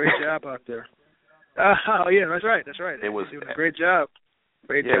actually doing a great job out there. Oh yeah, that's right. It was doing a great job.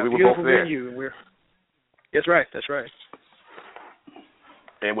 Great job. We were Beautiful both there. venue. That's right.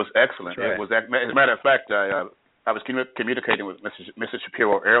 It was excellent. Right. It was, as a matter of fact, I was communicating with Mr.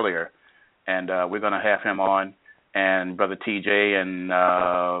 Shapiro earlier, and we're going to have him on, and Brother TJ, and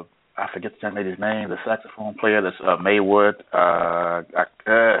I forget the young lady's name, the saxophone player that's Maywood.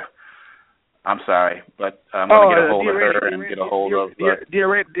 I'm sorry, but I'm going to get a hold of her and get a hold of... Yes,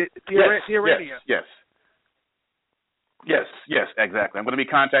 exactly. I'm going to be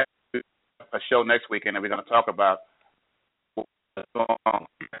contacting a show next weekend, and we're going to talk about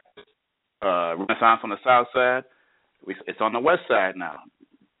Renaissance on the South Side. It's on the West Side now.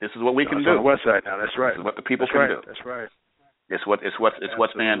 This is what we can do. On the West Side now. That's right. This is what the people can do. That's right. It's what's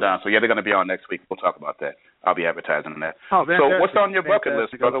being done. So yeah, they're going to be on next week. We'll talk about that. I'll be advertising that. Oh, so what's on your bucket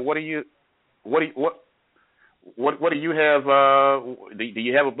list, brother? What do you have? Do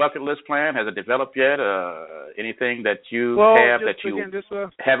you have a bucket list plan? Has it developed yet? Anything that you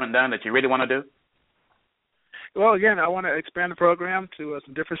haven't done that you really want to do? Well, again, I want to expand the program to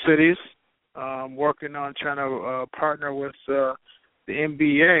some different cities. Working on trying to partner with the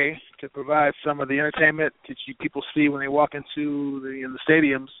NBA to provide some of the entertainment that people see when they walk into the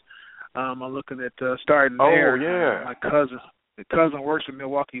stadiums. I'm looking at starting there. Oh, yeah. My cousin works for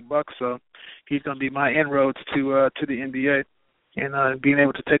Milwaukee Bucks, so he's going to be my inroads to the NBA, and being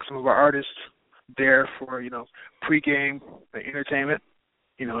able to take some of our artists there for pregame entertainment.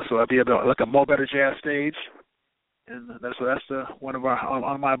 So I'll be able to look at Mo Better Jazz stage, and that's one of our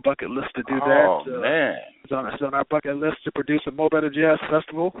on my bucket list to do that. Oh man, it's on our bucket list to produce a Mo Better Jazz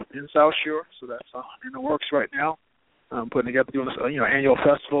festival in South Shore. So that's in the works right now. I'm putting together doing this annual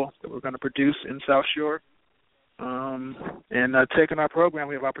festival that we're going to produce in South Shore. And taking our program,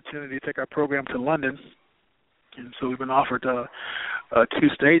 we have opportunity to take our program to London, and so we've been offered 2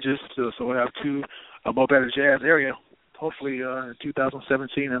 stages. So we'll have 2 Mo Better Jazz area, hopefully in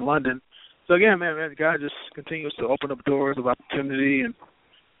 2017 in London. So again, man, God just continues to open up doors of opportunity,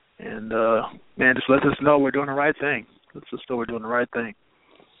 and man, just let us know we're doing the right thing. Let's just know we're doing the right thing.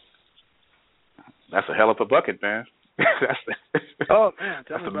 That's a hell of a bucket, man. Oh man,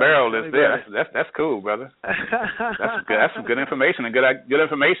 that's a barrel list there. That's cool, brother. That's some good information and good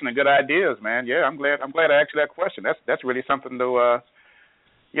information and good ideas, man. Yeah, I'm glad I asked you that question. That's really something to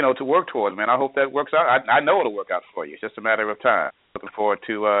to work towards, man. I hope that works out. I know it'll work out for you. It's just a matter of time. Looking forward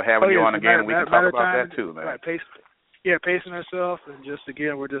to having you on again, and we can talk about that too, man. Right, pacing ourselves, and just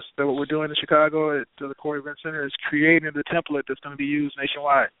again, what we're doing in Chicago at the Quarry Event Center is creating the template that's going to be used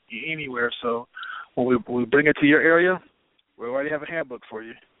nationwide, anywhere. So when we bring it to your area, we already have a handbook for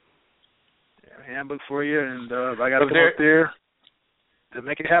you. handbook for you, and if I got to come up there to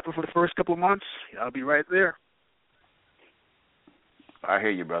make it happen for the first couple of months, I'll be right there. I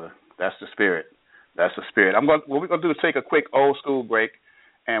hear you, brother. That's the spirit. That's the spirit. What we're going to do is take a quick old school break,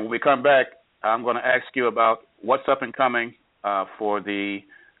 and when we come back, I'm going to ask you about what's up and coming for the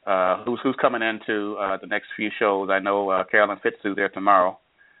who's coming into the next few shows. I know Carolyn Fitzhugh there tomorrow,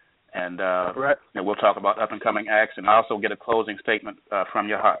 and right. We'll talk about up and coming acts, and I'll also get a closing statement from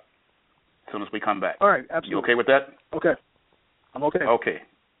your heart as soon as we come back. All right, absolutely. You okay with that? Okay, I'm okay. Okay,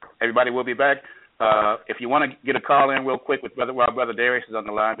 everybody will be back. If you want to get a call in real quick with while Brother Darius is on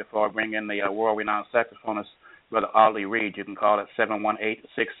the line before I bring in the world-renowned saxophonist, Brother Audley Reid, you can call at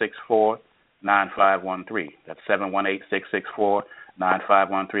 718-664-9513. That's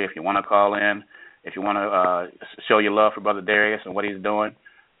 718-664-9513 if you want to call in. If you want to show your love for Brother Darius and what he's doing,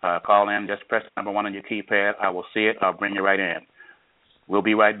 call in. Just press number 1 on your keypad. I will see it. I'll bring you right in. We'll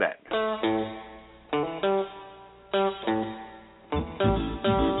be right back.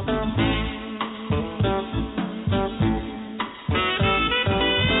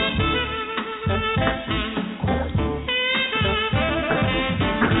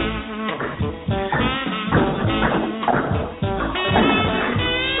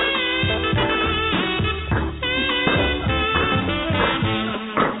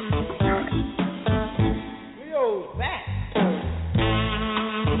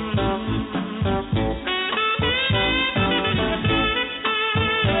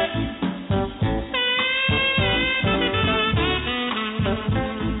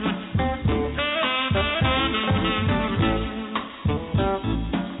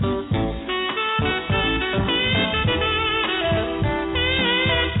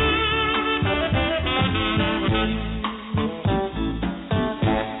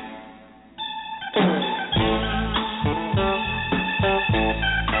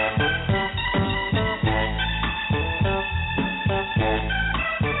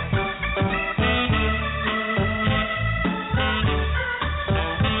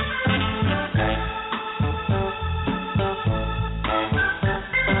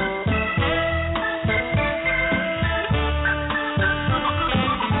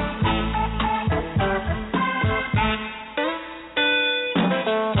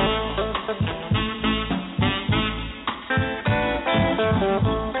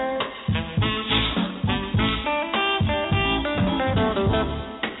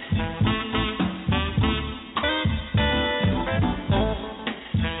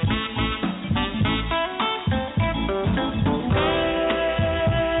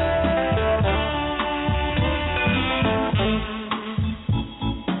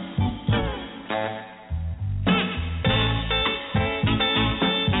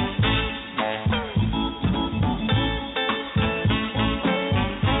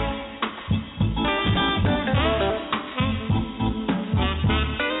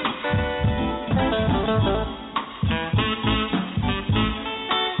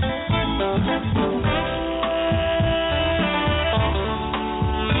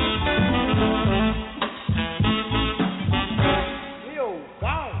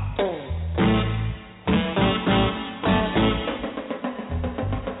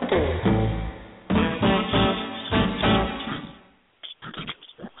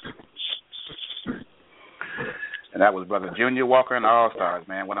 That was Brother Junior Walker and the All-Stars,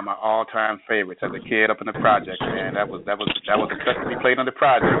 man. One of my all-time favorites as a kid up in the project, man. That was the cut we played on the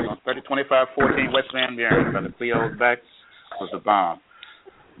project on 302514 West Van Buren. Brother Cleo's back was the bomb.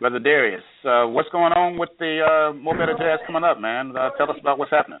 Brother Darius, what's going on with the More Better Jazz coming up, man? Tell us about what's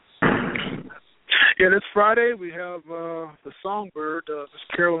happening. Yeah, this Friday we have the Songbird, Miss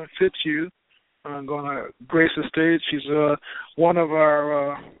Carolyn Fitzhugh, going to grace the stage. She's one of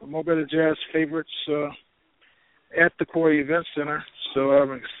our More Better Jazz favorites at the Quarry Event Center. So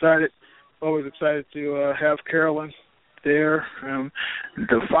I'm excited, always excited to have Carolyn there.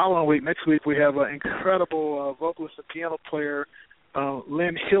 The following week, next week, we have an incredible vocalist and piano player,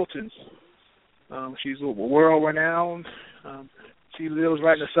 Lynn Hilton. She's world-renowned. She lives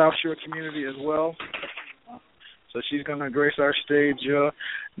right in the South Shore community as well. So she's going to grace our stage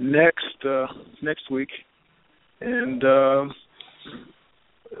next week. And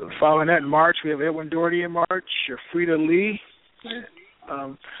following that in March, we have Edwin Doherty in March, Frida Lee,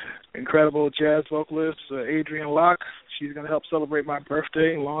 incredible jazz vocalist, Adrienne Locke. She's going to help celebrate my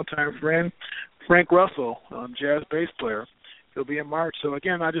birthday, longtime friend. Frank Russell, jazz bass player. He'll be in March. So,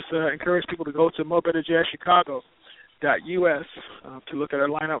 again, I just encourage people to go to MoreBetterJazzChicago.us to look at our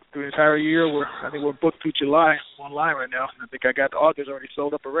lineup through the entire year. I think we're booked through July online right now. I think I got the August already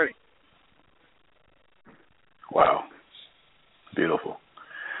sold up already. Wow. Beautiful.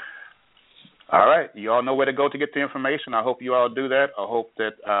 All right. You all know where to go to get the information. I hope you all do that. I hope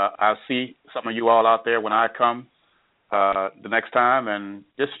that I'll see some of you all out there when I come the next time, and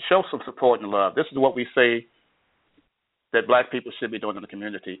just show some support and love. This is what we say that black people should be doing in the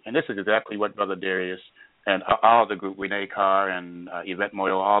community, and this is exactly what Brother Darius and all the group, Renee Carr and Yvette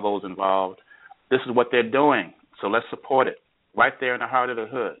Moyo, all those involved, this is what they're doing. So let's support it right there in the heart of the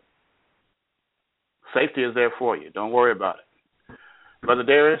hood. Safety is there for you. Don't worry about it. Brother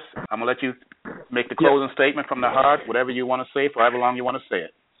Darius, I'm going to let you make the closing statement from the heart, whatever you want to say, for however long you want to say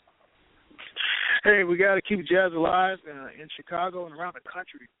it. Hey, we got to keep jazz alive in Chicago and around the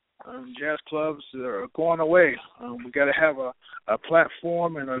country. Jazz clubs are going away. We got to have a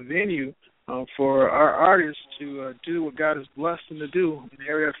platform and a venue for our artists to do what God has blessed them to do in the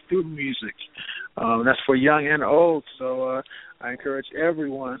area of student music. That's for young and old. So I encourage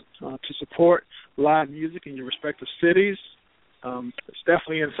everyone to support live music in your respective cities. It's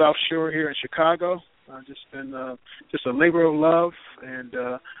definitely in South Shore here in Chicago. Just been just a labor of love, and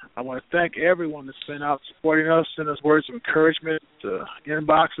I want to thank everyone that's been out supporting us, sending us words of encouragement,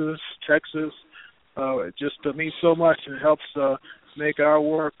 inboxes, texts. It just means so much, and it helps make our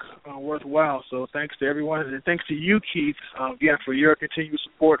work worthwhile. So thanks to everyone, and thanks to you, Keith, again, for your continued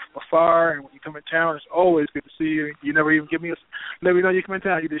support from afar. And when you come in town, it's always good to see you. You never even let me know you come in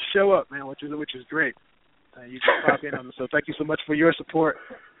town. You just show up, man, which is great. You just pop in on them. So thank you so much for your support.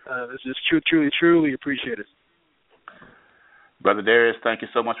 This is truly appreciated. Brother Darius, thank you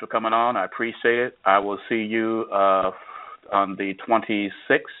so much for coming on. I appreciate it. I will see you on the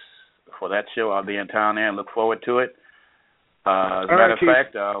 26th for that show. I'll be in town there and look forward to it. As a matter of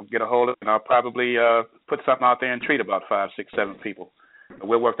fact, I'll get a hold of it, and I'll probably put something out there and treat about 5, 6, 7 people.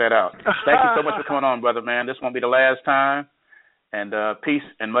 We'll work that out. Thank you so much for coming on, brother, man. This won't be the last time. And peace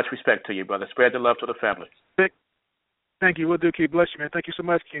and much respect to you, brother. Spread the love to the family. Thank you. We'll do. Keep bless you, man. Thank you so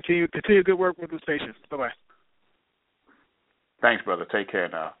much. Continue good work with the station. Bye-bye. Thanks, brother. Take care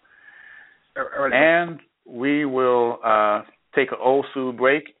now. All right. And we will take an old Sioux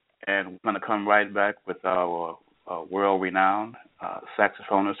break, and we're going to come right back with our world-renowned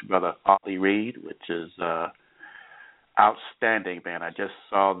saxophonist, Brother Audley Reid, which is outstanding band. I just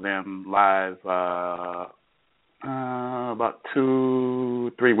saw them live about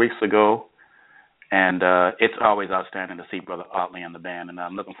 2-3 weeks ago. And it's always outstanding to see Brother Audley and the band, and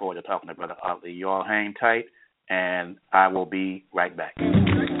I'm looking forward to talking to Brother Audley. You all hang tight, and I will be right back.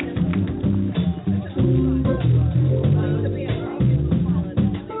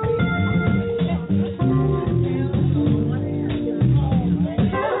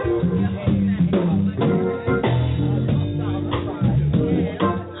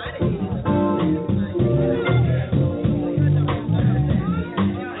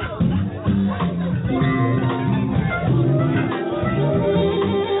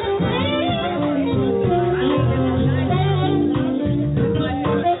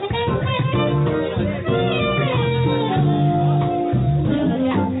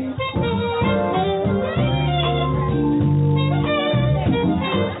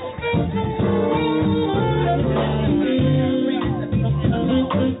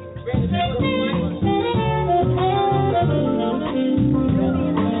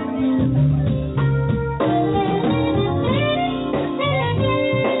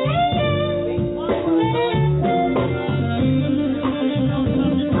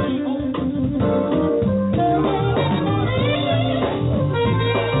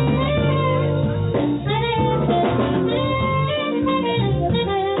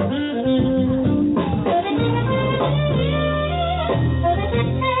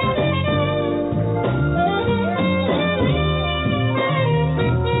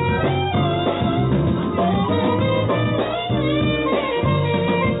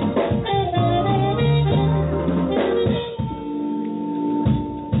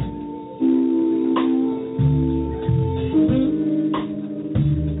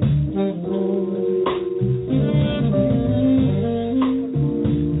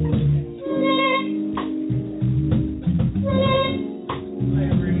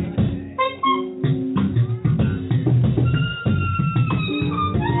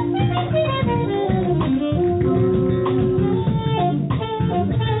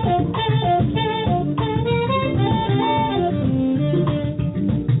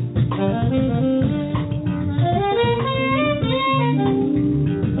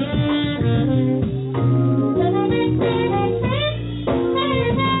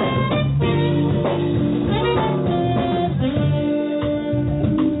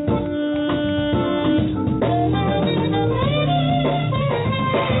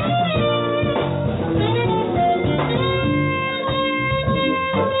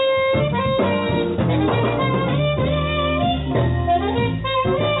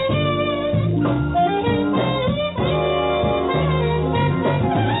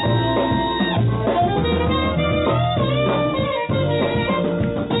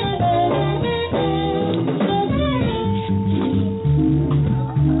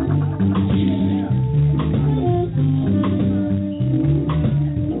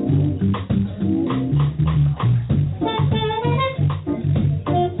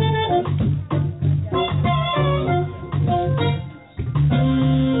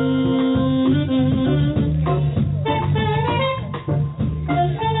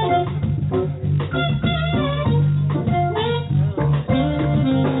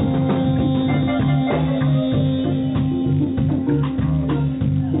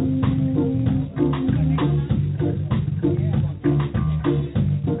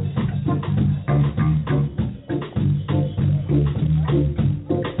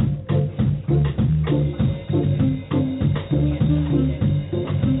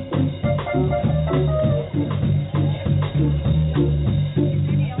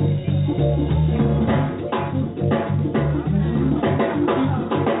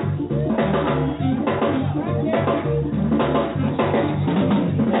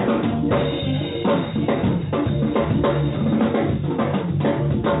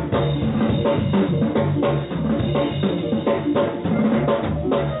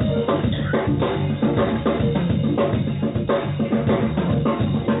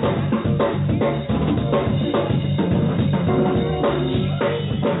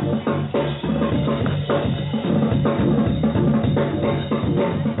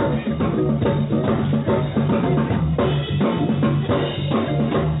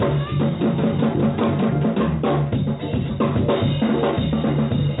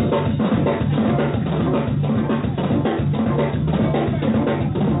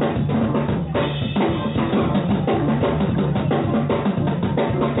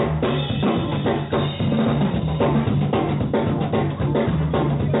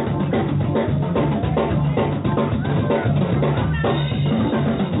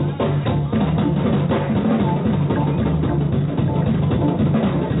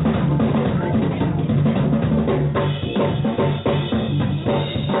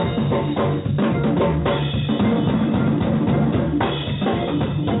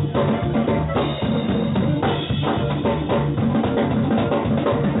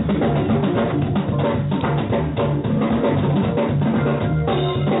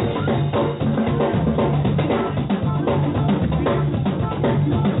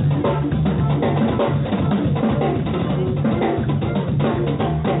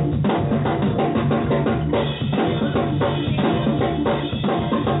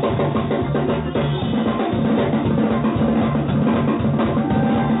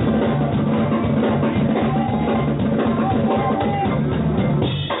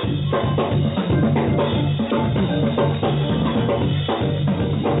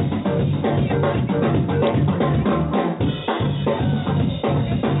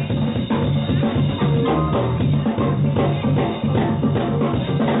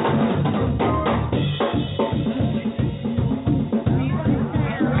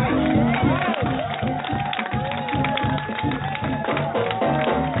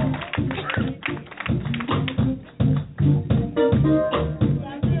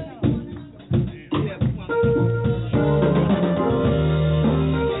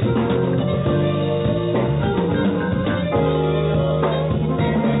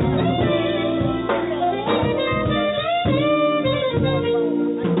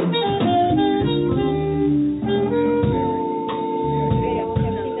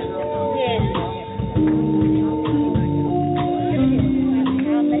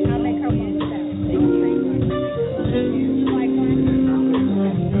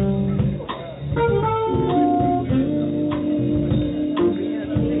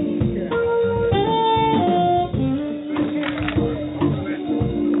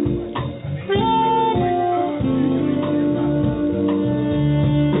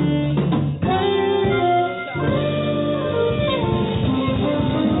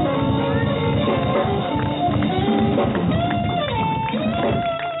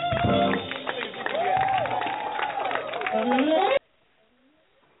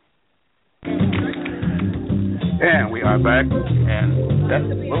 And we are back, and that's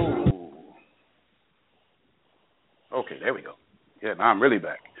okay, there we go. Yeah, now I'm really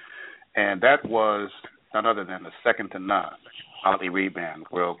back. And that was none other than the second to none, Audley Reid Band,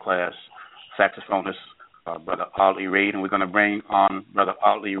 world-class saxophonist, Brother Audley Reid. And we're going to bring on Brother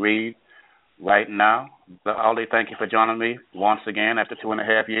Audley Reid right now. Brother Audley, thank you for joining me once again after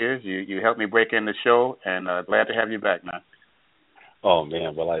 2.5 years. You helped me break in the show, and glad to have you back, man. Oh,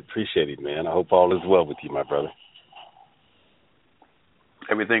 man, well, I appreciate it, man. I hope all is well with you, my brother.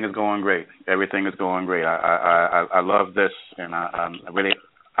 Everything is going great. Everything is going great. I love this, and I'm really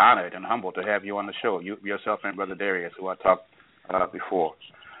honored and humbled to have you on the show. You yourself and Brother Darius, who I talked before.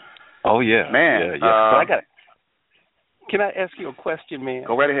 Oh yeah, man. Yeah. Can I ask you a question, man?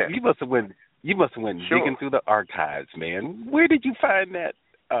 Go right ahead. You must have went Sure. digging through the archives, man. Where did you find that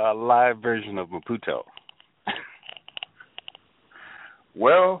live version of Maputo?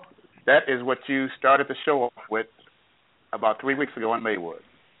 Well, that is what you started the show off with about 3 weeks ago in Maywood.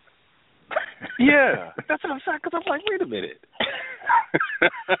 Yeah, that's what I'm saying, because I'm like, wait a minute.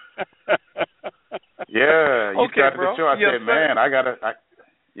 Yeah, you started bro. the show. I yes, said, man,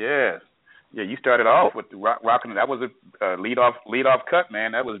 yeah, you started off with the rocking. That was a lead off cut,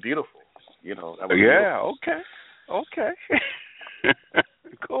 man. That was beautiful. You know. That was beautiful. Okay.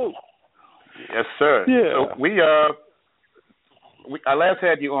 Cool. Yes, sir. Yeah. So I last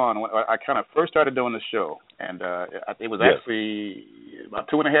had you on when I kind of first started doing the show, and it was actually about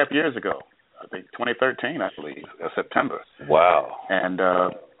 2.5 years ago. I think 2013, I believe, September. Wow. And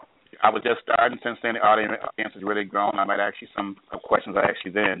I was just starting. Since then, the audience has really grown. I might ask you some questions I asked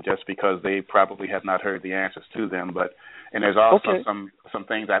you then, just because they probably have not heard the answers to them. And there's also some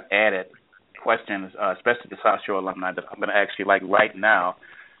things I've added, questions, especially the South Shore alumni, that I'm going to ask you like right now,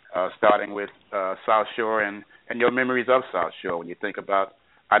 starting with South Shore and your memories of South Shore. When you think about,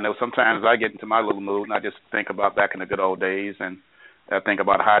 I know sometimes I get into my little mood and I just think about back in the good old days, and I think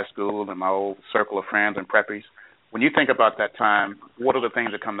about high school and my old circle of friends and preppies. When you think about that time, what are the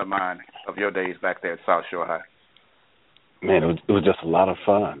things that come to mind of your days back there at South Shore High? Man, it was just a lot of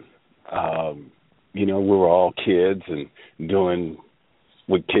fun. We were all kids and doing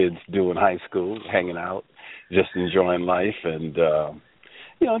what kids do in high school, hanging out, just enjoying life, and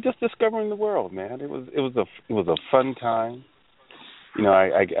just discovering the world, man. It was a fun time.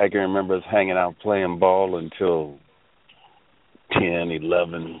 I can remember us hanging out playing ball until 10,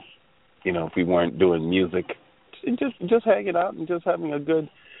 11. If we weren't doing music, just hanging out and just having a good,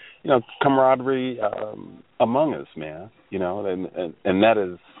 camaraderie among us, man. And that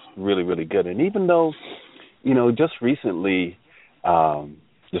is really, really good. And even though, just recently,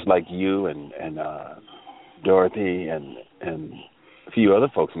 just like you and Dorothy and a few other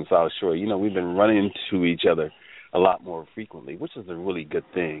folks in South Shore, we've been running into each other a lot more frequently, which is a really good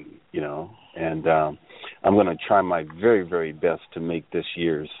thing, And I'm going to try my very, very best to make this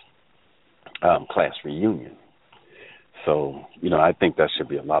year's class reunion. So, I think that should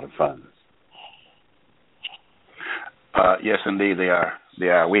be a lot of fun. Yes, indeed, they are. They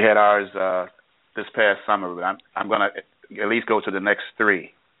are. We had ours this past summer, but I'm going to at least go to the next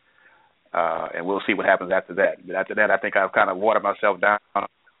 3. And we'll see what happens after that. But after that, I think I've kind of watered myself down.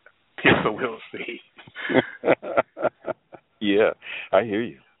 So we'll see. Yeah, I hear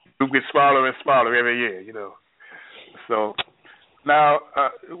you. We get smaller and smaller every year, So now,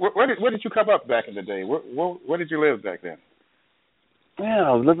 where did you come up back in the day? Where did you live back then? Yeah,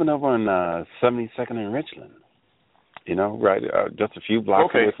 I was living over on 72nd and Richland. Right, just a few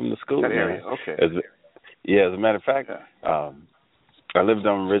blocks away from the school. That area, okay. As a matter of fact, I lived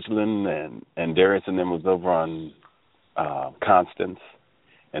on Richland, and Darius and them was over on Constance,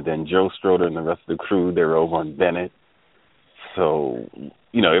 and then Joe Stroder and the rest of the crew, they were over on Bennett. So,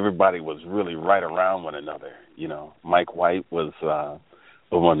 everybody was really right around one another. Mike White was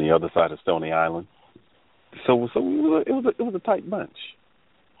over on the other side of Stony Island. So it was a tight bunch.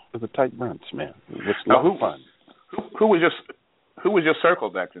 It was a tight bunch, man. It was a lot of fun. Who was your circle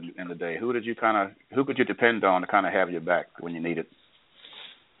back in the day? Who could you depend on to kind of have your back when you needed?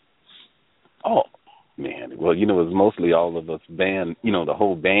 Oh, man. Well, it was mostly all of us band, the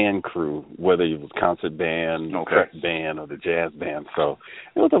whole band crew, whether it was concert band, prep band, or the jazz band. So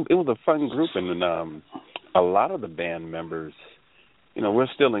it was a fun group, and a lot of the band members, we're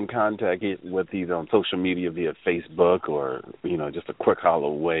still in contact with either on social media via Facebook or, just a quick holler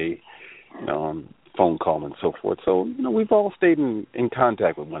away, on phone call and so forth. So, we've all stayed in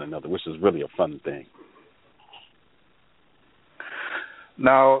contact with one another, which is really a fun thing.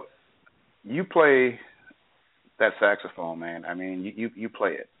 Now, you play that saxophone, man. I mean, you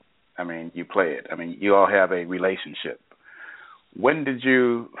play it. You play it. You all have a relationship. When did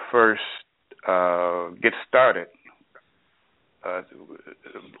you first get started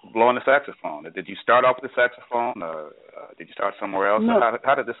blowing the saxophone? Did you start off with the saxophone, or did you start somewhere else? No.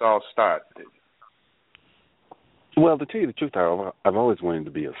 How did this all start? Well, to tell you the truth, I've always wanted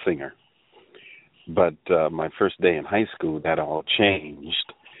to be a singer. But my first day in high school, that all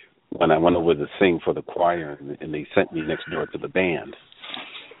changed when I went over to sing for the choir, and they sent me next door to the band.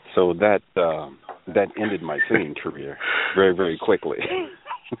 So that ended my singing career very, very quickly.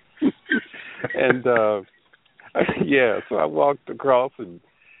 And so I walked across,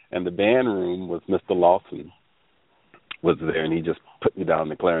 and the band room was Mr. Lawson was there, and he just put me down in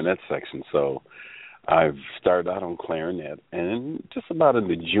the clarinet section. So I've started out on clarinet, and just about in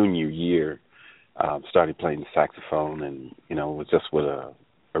the junior year, started playing saxophone, and was just with a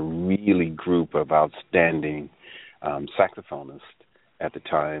really group of outstanding saxophonists at the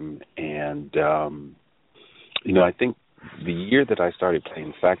time. And I think the year that I started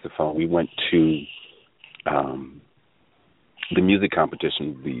playing saxophone, we went to the music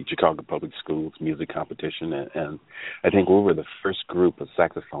competition, the Chicago Public Schools music competition, and I think we were the first group of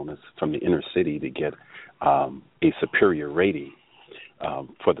saxophonists from the inner city to get a superior rating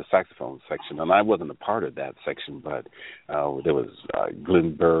for the saxophone section. And I wasn't a part of that section, but there was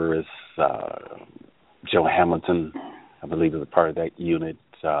Glenn Burris, Joe Hamilton, I believe, was a part of that unit,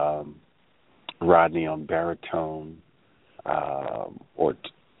 Rodney on baritone,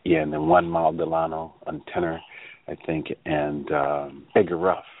 and then Juan Maldonado on tenor, I think, and Edgar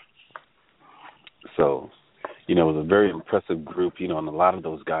Ruff. So, it was a very impressive group, and a lot of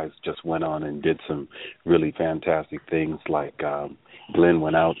those guys just went on and did some really fantastic things, like Glenn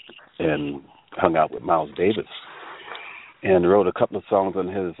went out and hung out with Miles Davis and wrote a couple of songs on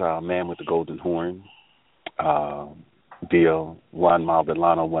his Man with the Golden Horn deal. Juan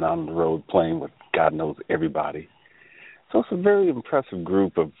Maldonado went on the road playing with God knows everybody. So it's a very impressive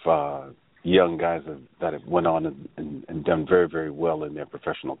group of young guys that have went on and done very, very well in their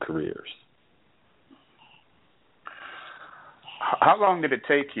professional careers. How long did it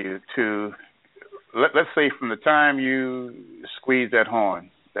take you to, let's say from the time you squeezed that horn,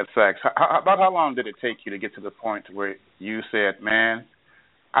 that sax, about how long did it take you to get to the point where you said, man,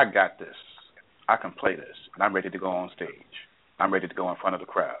 I got this, I can play this, and I'm ready to go on stage, I'm ready to go in front of the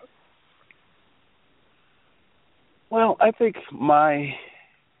crowd? Well, I think my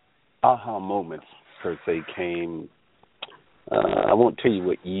aha moments, per se, came, I won't tell you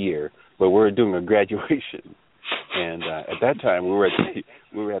what year, but we were doing a graduation. And at that time, we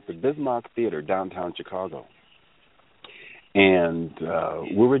were at the Bismarck Theater, downtown Chicago. And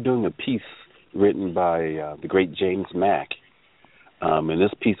we were doing a piece written by the great James Mack. And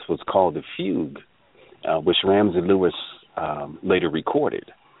this piece was called The Fugue, which Ramsey Lewis later recorded.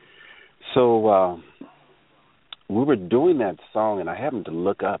 So we were doing that song, and I happened to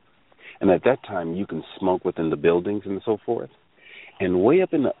look up. And at that time, you can smoke within the buildings and so forth. And way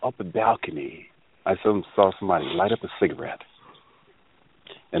up in the upper balcony, I saw somebody light up a cigarette.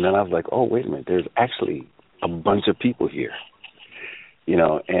 And then I was like, oh, wait a minute, there's actually a bunch of people here.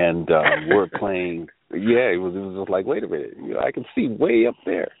 And we're playing. Yeah, it was just like, wait a minute, I can see way up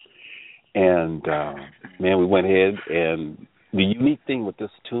there. And, man, we went ahead, and the unique thing with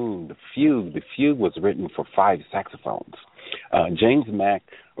this tune, the fugue was written for 5 saxophones. James Mack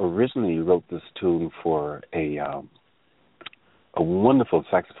originally wrote this tune for a wonderful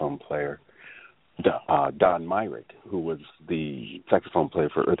saxophone player, Don Myrick, who was the saxophone player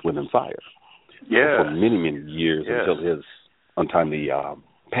for Earth, Wind & Fire for many, many years until his untimely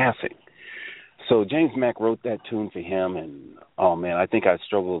passing. So James Mack wrote that tune for him, and, oh, man, I think I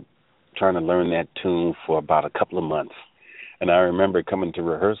struggled trying to learn that tune for about a couple of months. And I remember coming to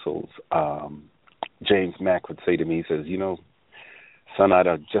rehearsals, James Mack would say to me, he says, son, I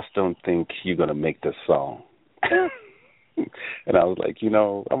just don't think you're going to make this song. And I was like, I'm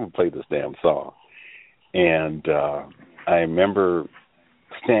going to play this damn song. And I remember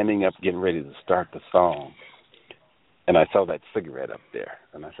standing up, getting ready to start the song, and I saw that cigarette up there.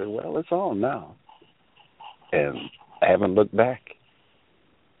 And I said, well, it's on now. And I haven't looked back.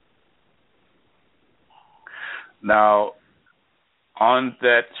 Now, on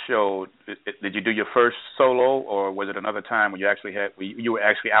that show, did you do your first solo, or was it another time when you were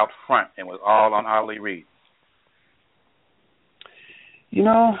actually out front and was all on Audley Reid?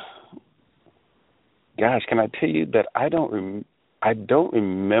 Gosh, can I tell you that I don't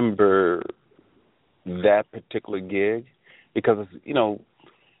remember that particular gig, because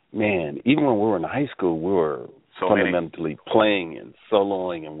man, even when we were in high school, we were fundamentally playing and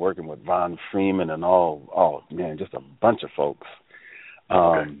soloing and working with Von Freeman and all man, just a bunch of folks.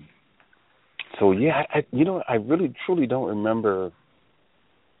 So yeah, I really truly don't remember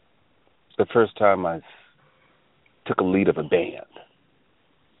the first time I took a lead of a band.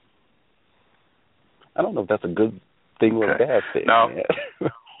 I don't know if that's a good thing or a bad thing. No.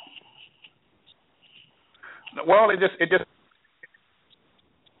 Well, it just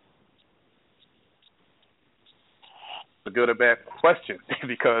a good or bad question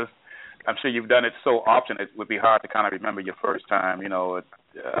because I'm sure you've done it so often it would be hard to kind of remember your first time, you know.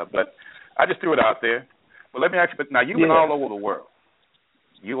 But I just threw it out there. Well, let me ask you. But now you've been all over the world.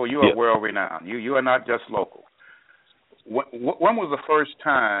 You are world renowned. You are not just local. When was the first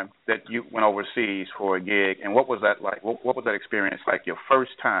time that you went overseas for a gig, and what was that like? What was that experience like? Your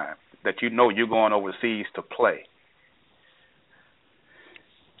first time that you know you're going overseas to play.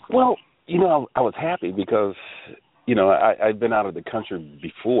 Well, you know, I was happy because, you know, I'd been out of the country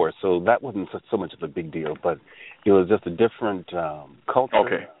before, so that wasn't so much of a big deal. But it was just a different culture.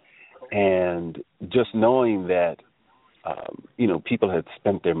 Okay. And just knowing that, you know, people had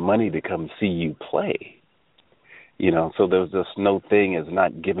spent their money to come see you play, you know, so there was just no thing as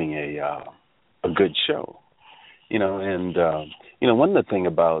not giving a good show, you know. And, you know, one of the things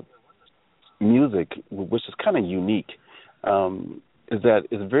about music, which is kind of unique, is that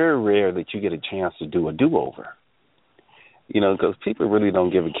it's very rare that you get a chance to do a do-over, you know, because people really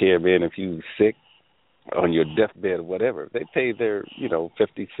don't give a care, man, if you're sick, on your deathbed or whatever. They pay their, you know,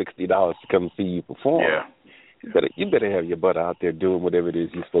 $50, $60 to come see you perform. Yeah. You better have your butt out there doing whatever it is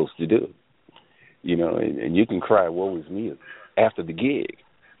you're supposed to do. You know, and you can cry, woe is me, after the gig.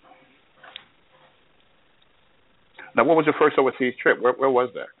 Now, what was your first overseas trip? Where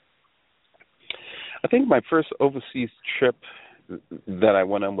was that? I think my first overseas trip that I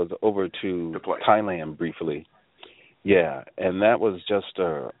went on was over to Thailand briefly. Yeah, and that was just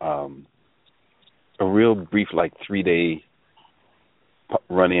a real brief, like 3-day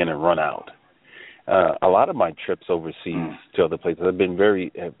run in and run out. A lot of my trips overseas to other places have been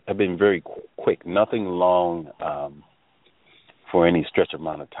very quick. Nothing long for any stretch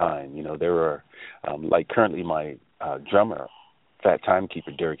amount of time. You know, there are like currently my drummer, Fat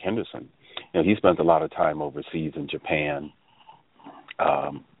Timekeeper Derek Henderson. You know, he spends a lot of time overseas in Japan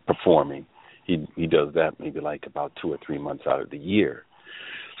performing. He does that maybe like about 2 or 3 months out of the year.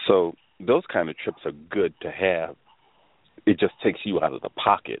 So those kind of trips are good to have. It just takes you out of the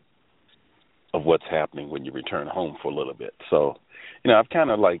pocket of what's happening when you return home for a little bit. So, you know, I've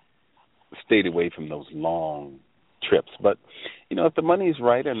kind of like stayed away from those long trips. But, you know, if the money's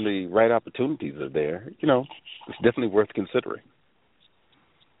right and the right opportunities are there, you know, it's definitely worth considering.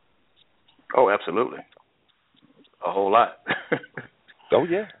 Oh, absolutely. A whole lot. Oh,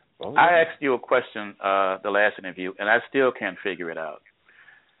 yeah. I asked you a question the last interview, and I still can't figure it out.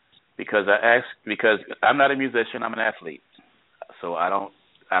 Because I'm not a musician, I'm an athlete. So I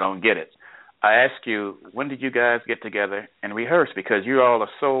don't get it. I ask you, when did you guys get together and rehearse? Because you all are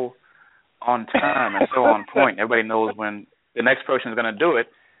so on time and so on point. Everybody knows when the next person is going to do it.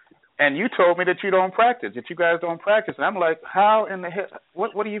 And you told me that you don't practice, that you guys don't practice. And I'm like, how in the hell?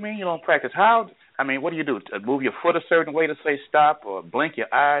 What do you mean you don't practice? What do you do? Move your foot a certain way to say stop or blink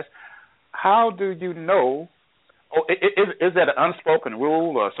your eyes? How do you know? Oh, is that an unspoken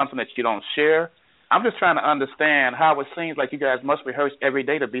rule or something that you don't share? I'm just trying to understand how it seems like you guys must rehearse every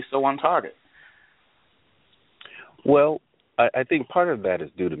day to be so on target. Well, I think part of that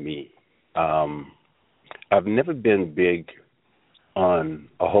is due to me. I've never been big on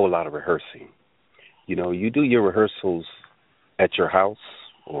a whole lot of rehearsing. You know, you do your rehearsals at your house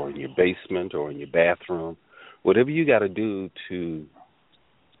or in your basement or in your bathroom, whatever you got to do to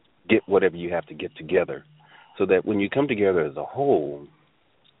get whatever you have to get together, so that when you come together as a whole,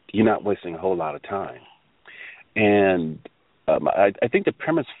 you're not wasting a whole lot of time. And I think the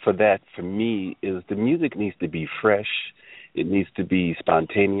premise for that, for me, is the music needs to be fresh. It needs to be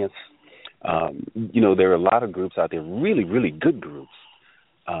spontaneous. You know, there are a lot of groups out there, really, really good groups,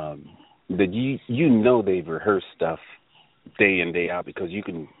 that you know they've rehearsed stuff day in, day out, because you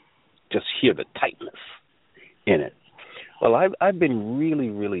can just hear the tightness in it. Well, I've been really,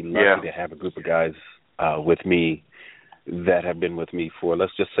 really lucky to have a group of guys with me that have been with me for,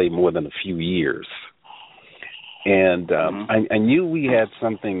 let's just say, more than a few years. And I knew we had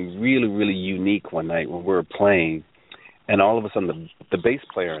something really, really unique one night when we were playing, and all of a sudden the bass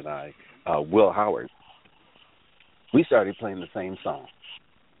player and I, Will Howard, we started playing the same song,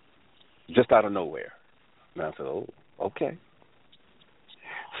 just out of nowhere. And I said, oh, okay.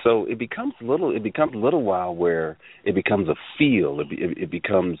 So it becomes a little while where it becomes a feel, it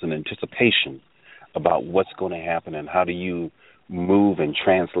becomes an anticipation about what's going to happen and how do you move and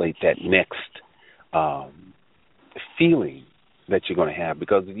translate that next feeling that you're going to have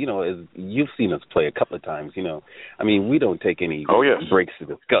because, as you've seen us play a couple of times, we don't take any breaks to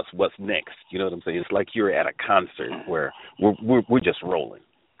discuss what's next. You know what I'm saying? It's like you're at a concert where we're just rolling.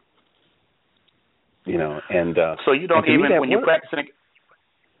 And so you don't even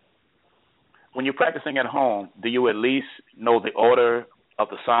when you're practicing at home, do you at least know the order of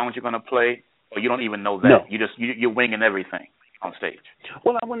the songs you're going to play, or you don't even know that? No. You're winging everything on stage.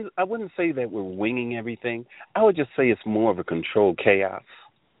 Well, I wouldn't say that we're winging everything. I would just say it's more of a controlled chaos.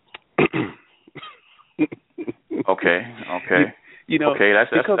 Okay. Okay,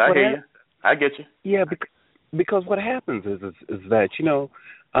 that's I hear you. I get you. Yeah, because what happens is that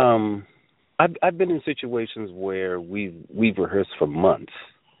I've been in situations where we've rehearsed for months,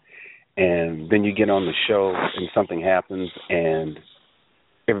 and then you get on the show and something happens and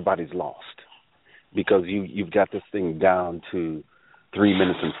everybody's lost because you've got this thing down to 3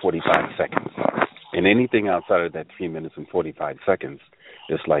 minutes and 45 seconds, and anything outside of that 3 minutes and 45 seconds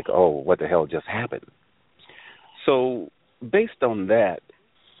is like, oh, what the hell just happened? So based on that,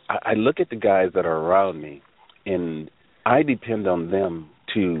 I look at the guys that are around me, and I depend on them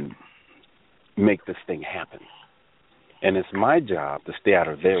to make this thing happen. And it's my job to stay out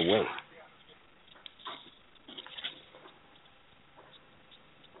of their way.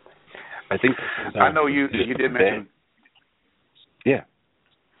 I think I know you did mention. Yeah.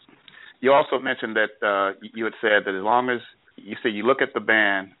 You also mentioned that you had said that as long as you look at the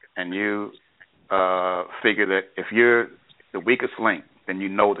band and you figure that if you're the weakest link, then you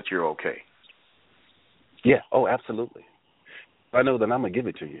know that you're okay. Yeah. Oh, absolutely. I know that I'm gonna give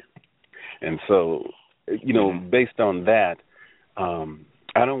it to you, and so based on that,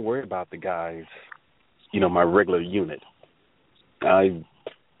 I don't worry about the guys. My regular unit.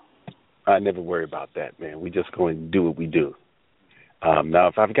 I never worry about that, man. We just go and do what we do. Now,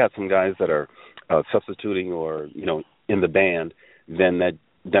 if I've got some guys that are substituting or in the band, then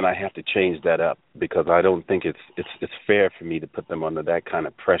I have to change that up because I don't think it's fair for me to put them under that kind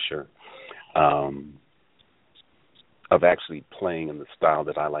of pressure of actually playing in the style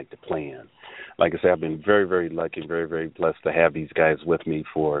that I like to play in. Like I said, I've been very, very lucky, very, very blessed to have these guys with me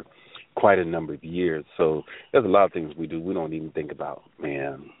for quite a number of years. So there's a lot of things we do we don't even think about,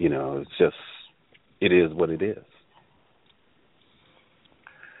 man. It's just, it is what it is.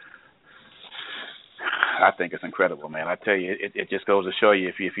 I think it's incredible, man. I tell you, it just goes to show you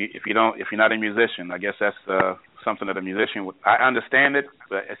if you're not a musician, I guess that's something that a musician would. I understand it,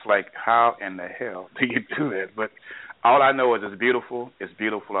 but it's like, how in the hell do you do that? But all I know is it's beautiful. It's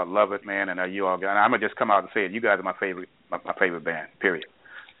beautiful. I love it, man. And you all got. And I'm gonna just come out and say it. You guys are my favorite band. Period.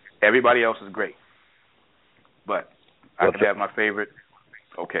 Everybody else is great, but I could have my favorite.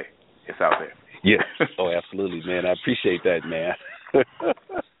 Okay, it's out there. Yeah. Oh, absolutely, man. I appreciate that, man.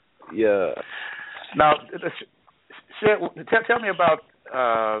 Yeah. Now, tell me about.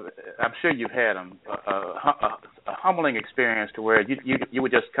 I'm sure you've had a humbling experience to where you were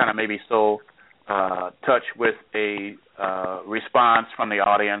just kind of maybe so touched with a response from the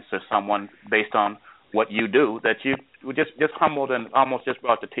audience or someone based on what you do that you were just humbled and almost just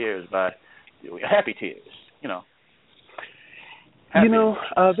brought to tears by happy tears.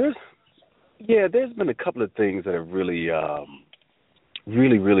 There's been a couple of things that have really,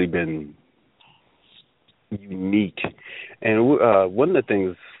 really been unique, and one of the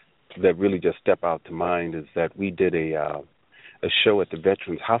things that really just step out to mind is that we did a show at the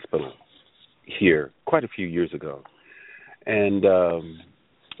Veterans Hospital here quite a few years ago, and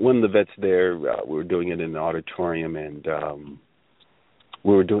one of the vets there, we were doing it in the auditorium, and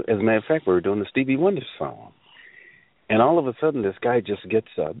we were doing, as a matter of fact, we were doing the Stevie Wonder song, and all of a sudden this guy just gets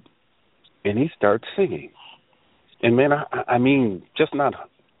up and he starts singing, and man, I mean, just not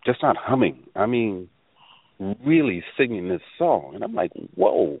humming, I mean, really singing this song, and I'm like,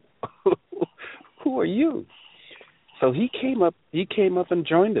 whoa, who are you? So he came up and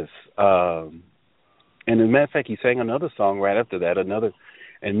joined us, and as a matter of fact, he sang another song right after that,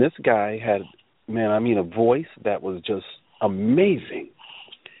 and this guy had, man, I mean, a voice that was just amazing.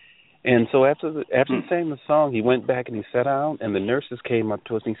 And so after he sang the song, he went back and he sat down, and the nurses came up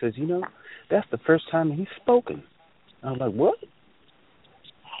to us and he says, that's the first time he's spoken. I was like, what?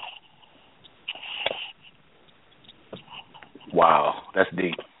 Wow, that's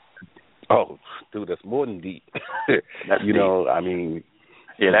deep. Oh, dude, that's more than deep. That's deep. I mean,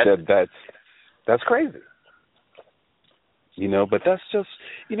 yeah, that's crazy. But that's just,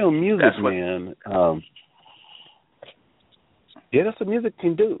 music, man. Yeah, that's what music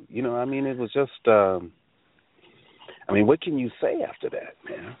can do. I mean, it was just, what can you say after that,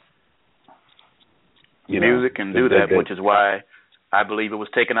 man? Music can do that, which is why I believe it was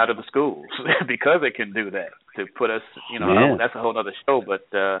taken out of the schools because it can do that to put us, that's a whole other show. But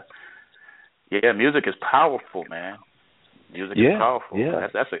yeah, music is powerful, man. Music is powerful. Yeah.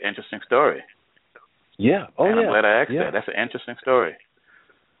 That's an interesting story. Yeah. Oh, and yeah. I'm glad I asked that. That's an interesting story.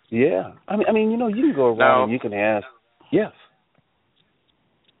 Yeah. I mean, you can go around now, and you can ask. Yes.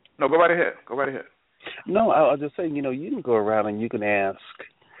 No, go right ahead. Go right ahead. No, I was just saying, you can go around and you can ask,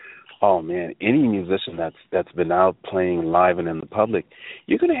 oh, man, any musician that's been out playing live and in the public,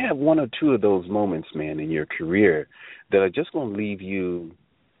 you're going to have one or two of those moments, man, in your career that are just going to leave you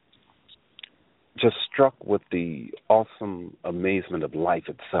just struck with the awesome amazement of life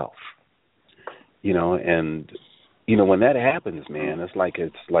itself. And when that happens, man, it's like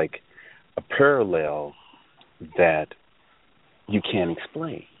a parallel that you can't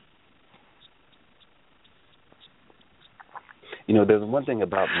explain. There's one thing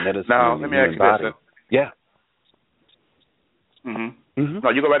about medicine. Now, let me ask you body. this. Yeah. No,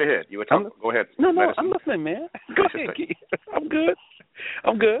 you go right ahead. You were talking. Go ahead. No, medicine. I'm listening, man. Go ahead, Keith. I'm good.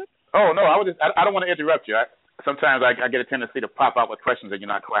 Oh, no, I don't want to interrupt you. Sometimes I get a tendency to pop out with questions and you're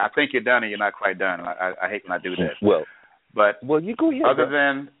not quite. I think you're done and you're not quite done. I hate when I do that. Well, you go ahead.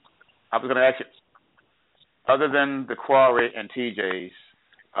 I was going to ask you. Other than the Quarry and TJ's,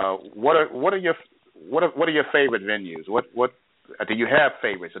 what are your favorite venues? What do you have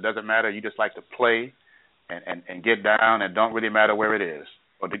favorites? It doesn't matter. You just like to play and get down, and don't really matter where it is.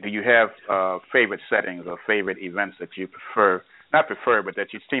 Or do you have favorite settings or favorite events that you prefer? Not prefer, but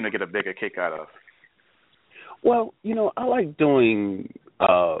that you seem to get a bigger kick out of. Well, I like doing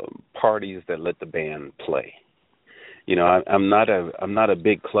parties that let the band play. I'm not a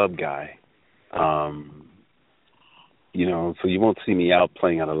big club guy. So you won't see me out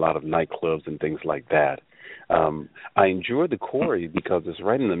playing at a lot of nightclubs and things like that. I enjoy the Quarry because it's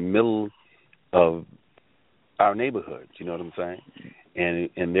right in the middle of our neighborhood. You know what I'm saying?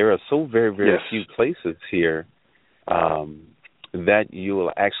 And there are so very, very few places here that you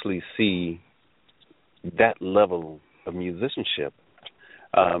will actually see that level of musicianship.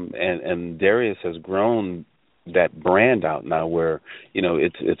 And Darius has grown that brand out now where,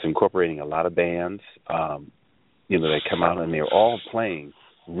 it's incorporating a lot of bands, that come out and they're all playing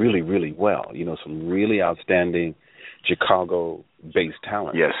really, really well. Some really outstanding Chicago-based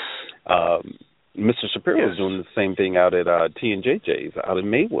talent. Yes. Mr. Shapiro is doing the same thing out at T&JJ's out in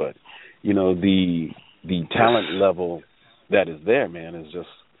Maywood. The talent level that is there, man, is just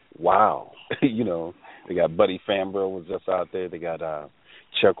wow. They got Buddy Fambro was just out there. They got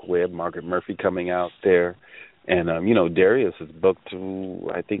Chuck Webb, Margaret Murphy coming out there. And, Darius is booked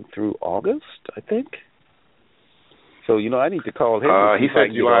through August, I think. So, I need to call him. He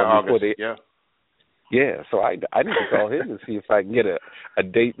said July, August, Yeah, so I need to call him and see if I can get a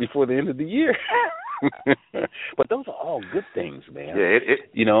date before the end of the year. But those are all good things, man.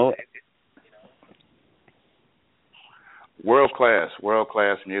 Yeah, world class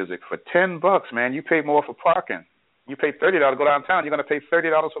music for $10, man. You pay more for parking. You pay $30 to go downtown. You're going to pay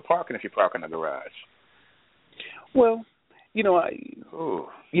 $30 for parking if you park in the garage. Well,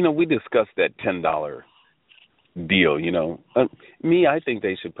 we discussed that $10 deal. Me, I think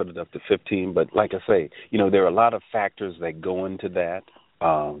they should put it up to 15. But like I say, there are a lot of factors that go into that.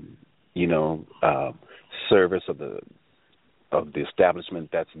 Service of the establishment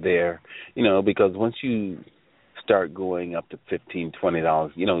that's there. Because once you start going up to $15,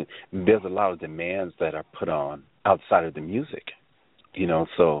 $20, there's a lot of demands that are put on outside of the music.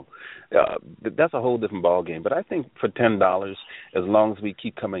 So that's a whole different ballgame. But I think for $10, as long as we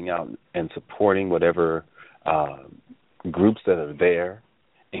keep coming out and supporting whatever groups that are there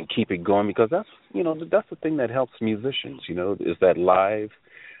and keep it going, because that's the thing that helps musicians, is that live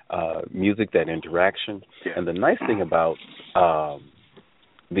music, that interaction. Yeah. And the nice thing about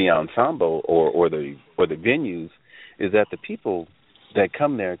the ensemble or the venues is that the people that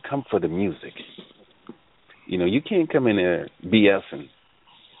come there come for the music. You can't come in there BSing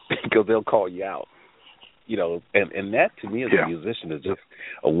because they'll call you out. And that to me as a musician is just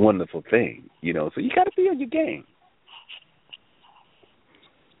a wonderful thing. So you got to be on your game.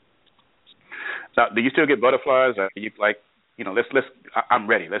 Now, do you still get butterflies? Or you I'm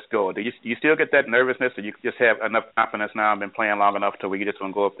ready. Let's go. Do you still get that nervousness, or you just have enough confidence now? I've been playing long enough to where you just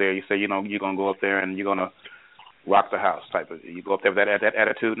gonna go up there. You say, you're gonna go up there and you're gonna rock the house type of. You go up there with that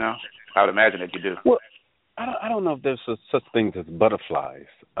attitude now. I would imagine that you do. Well, I don't know if there's such things as butterflies.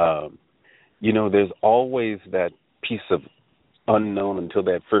 There's always that piece of unknown until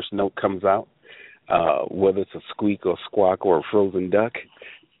that first note comes out. Whether it's a squeak or squawk or a frozen duck,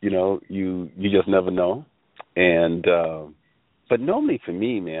 you just never know. And but normally for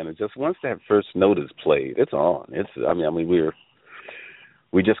me, man, it's just once that first note is played, it's on. We're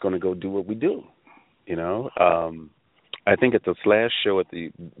we're just going to go do what we do, you know. I think at this last show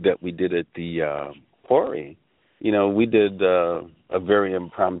that we did at the Quarry, you know, we did a very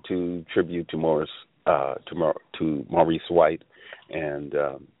impromptu tribute to Maurice White and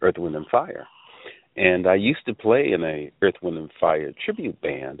Earth, Wind and Fire. And I used to play in a Earth, Wind and Fire tribute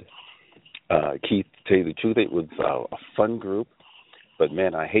band. Keith, to tell you the truth, it was a fun group, but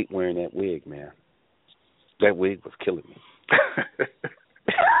man, I hate wearing that wig, man. That wig was killing me.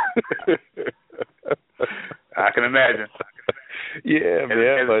 I can imagine. Yeah, man.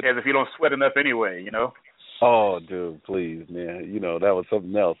 As if you don't sweat enough anyway, you know. Oh, dude, please, man. You know, that was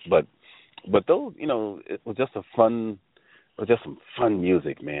something else. But those, you know, it was just some fun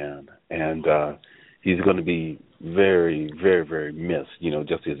music, man. And he's going to be very, very, very missed. You know,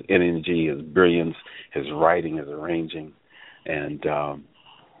 just his energy, his brilliance, his writing, his arranging, and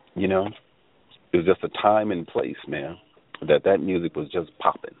you know, it was just a time and place, man, that music was just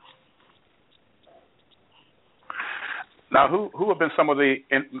popping. Now, who have been some of the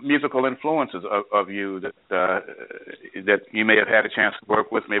musical influences of you that you may have had a chance to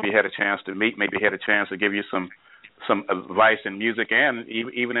work with, maybe had a chance to meet, maybe had a chance to give you some advice in music and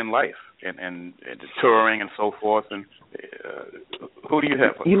even in life and touring and so forth? And who do you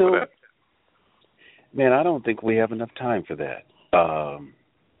have for that? Man, I don't think we have enough time for that.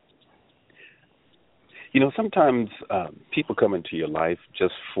 You know, sometimes people come into your life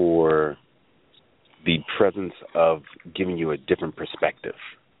just for the presence of giving you a different perspective.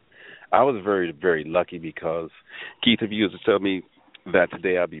 I was very, very lucky because, Keith, if you used to tell me that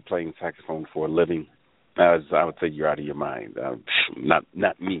today I'd be playing saxophone for a living, I would say you're out of your mind.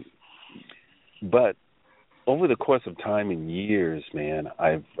 Not me. But over the course of time and years, man,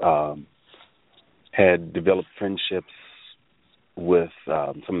 I've had developed friendships with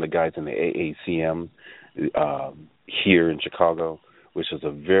some of the guys in the AACM here in Chicago, which is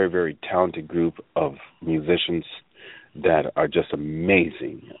a very, very talented group of musicians that are just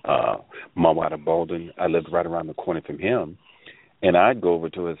amazing. Mawada Bolden, I lived right around the corner from him, and I'd go over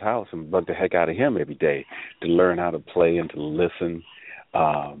to his house and bug the heck out of him every day to learn how to play and to listen.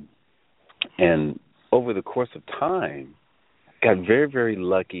 And over the course of time, got very, very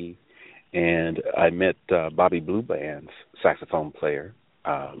lucky, and I met Bobby Blue Band's saxophone player,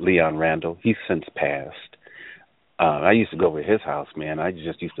 Leon Randall. He's since passed. I used to go over to his house, man. I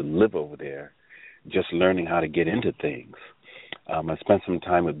just used to live over there, just learning how to get into things. I spent some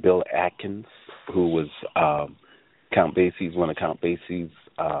time with Bill Atkins, who was Count Basie's, one of Count Basie's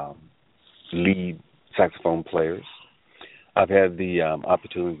lead saxophone players. I've had the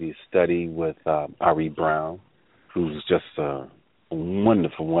opportunity to study with Ari Brown, who's just a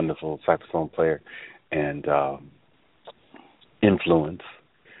wonderful, wonderful saxophone player and influence.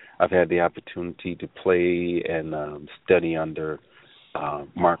 I've had the opportunity to play and study under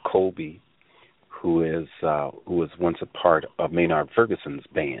Mark Colby, who was once a part of Maynard Ferguson's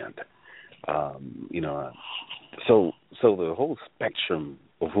band. You know, so the whole spectrum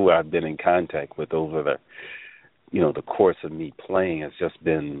of who I've been in contact with over the course of me playing has just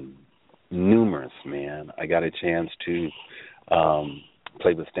been numerous, man. I got a chance to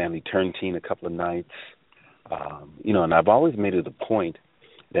play with Stanley Turntine a couple of nights, and I've always made it a point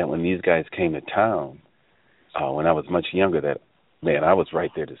that when these guys came to town, when I was much younger, that, man, I was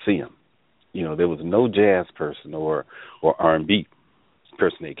right there to see them. You know, there was no jazz person or R&B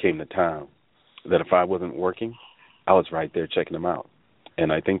person that came to town that if I wasn't working, I was right there checking them out.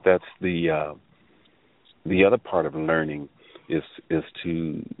 And I think that's the other part of learning is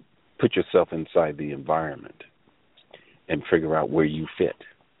to put yourself inside the environment and figure out where you fit.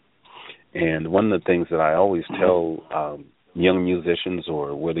 And one of the things that I always tell young musicians,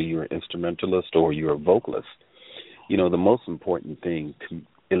 or whether you're an instrumentalist or you're a vocalist, you know, the most important thing,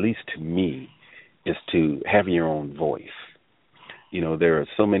 at least to me, is to have your own voice. You know, there are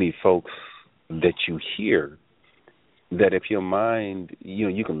so many folks that you hear that if your mind, you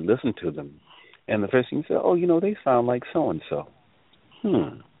know, you can listen to them, and the first thing you say, oh, you know, they sound like so-and-so.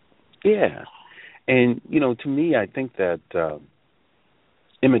 Yeah. And, you know, to me, I think that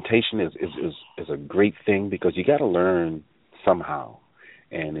imitation is a great thing, because you got to learn somehow.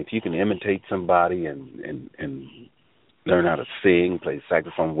 And if you can imitate somebody and learn how to sing, play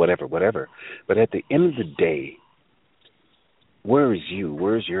saxophone, whatever. But at the end of the day, where is you?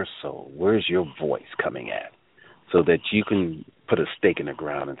 Where's your soul? Where's your voice coming at? So that you can put a stake in the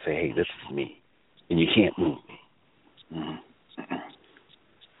ground and say, hey, this is me, and you can't move me.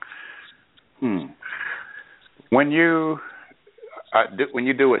 When you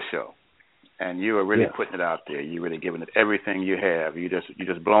do a show and you are really putting it out there, you're really giving it everything you have, you're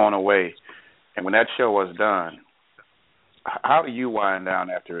just blown away. And when that show was done, how do you wind down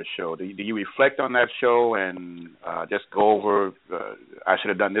after a show? Do you reflect on that show and just go over, I should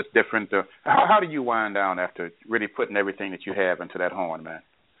have done this different? How do you wind down after really putting everything that you have into that horn, man?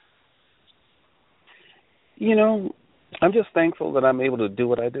 You know, I'm just thankful that I'm able to do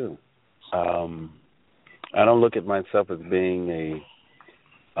what I do. I don't look at myself as being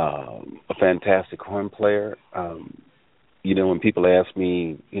a fantastic horn player. You know, when people ask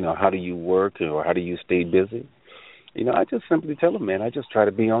me, you know, how do you work or how do you stay busy? You know, I just simply tell them, man, I just try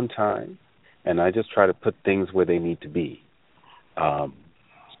to be on time, and I just try to put things where they need to be.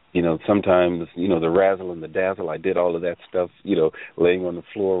 You know, sometimes, you know, the razzle and the dazzle, I did all of that stuff, you know, laying on the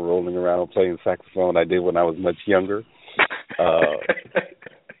floor, rolling around, playing saxophone, I did when I was much younger.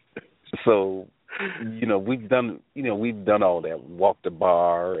 So, you know, we've done all that, walked the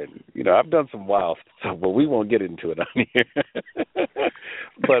bar, and, you know, I've done some wild stuff, but we won't get into it on here.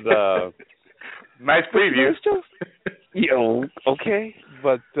 But, nice preview. It's just, you know, okay,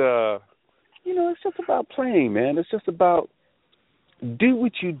 but, you know, it's just about playing, man. It's just about do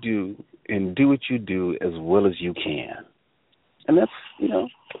what you do and do what you do as well as you can. And that's, you know,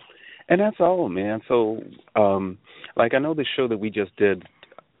 and that's all, man. So, like I know the show that we just did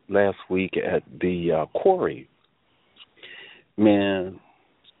last week at the Quarry, man,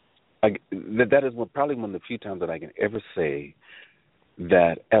 that is probably one of the few times that I can ever say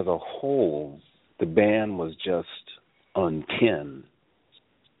that as a whole, the band was just on 10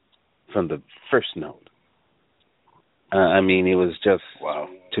 from the first note. I mean, it was just, wow,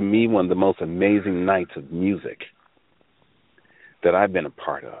 to me, one of the most amazing nights of music that I've been a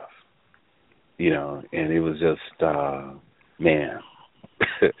part of, you know, and it was just, man,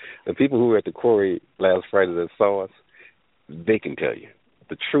 the people who were at the Quarry last Friday that saw us, they can tell you.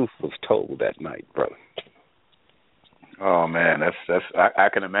 The truth was told that night, brother. Oh, man, that's I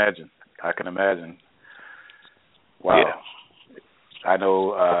can imagine. I can imagine. Wow. Yeah. I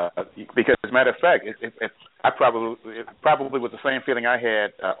know, because as a matter of fact, it probably was the same feeling I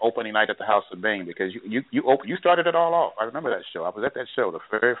had opening night at the House of Bing, because you started it all off. I remember that show. I was at that show, the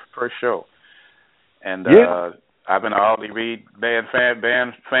very first show, and I've been an Audley Reid Band fan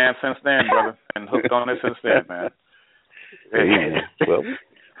since then, brother, and hooked on it since then, man. Well,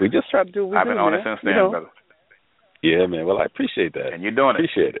 we just try to do what we I've do, been on man. it since then, brother. Yeah, man. Well, I appreciate that. And you're doing it.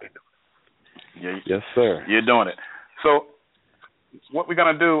 Appreciate it. Yes, sir. You're doing it. So what we're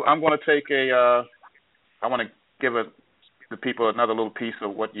going to do, I'm going to take I want to give the people another little piece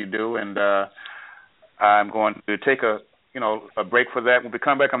of what you do, and I'm going to take a break for that. When we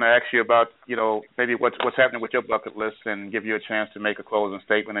come back, I'm going to ask you about, you know, maybe what's happening with your bucket list, and give you a chance to make a closing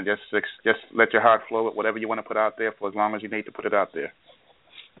statement, and just let your heart flow with whatever you want to put out there for as long as you need to put it out there.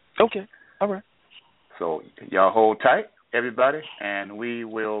 Okay. All right. So y'all hold tight, everybody, and we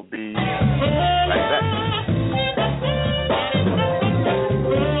will be right back.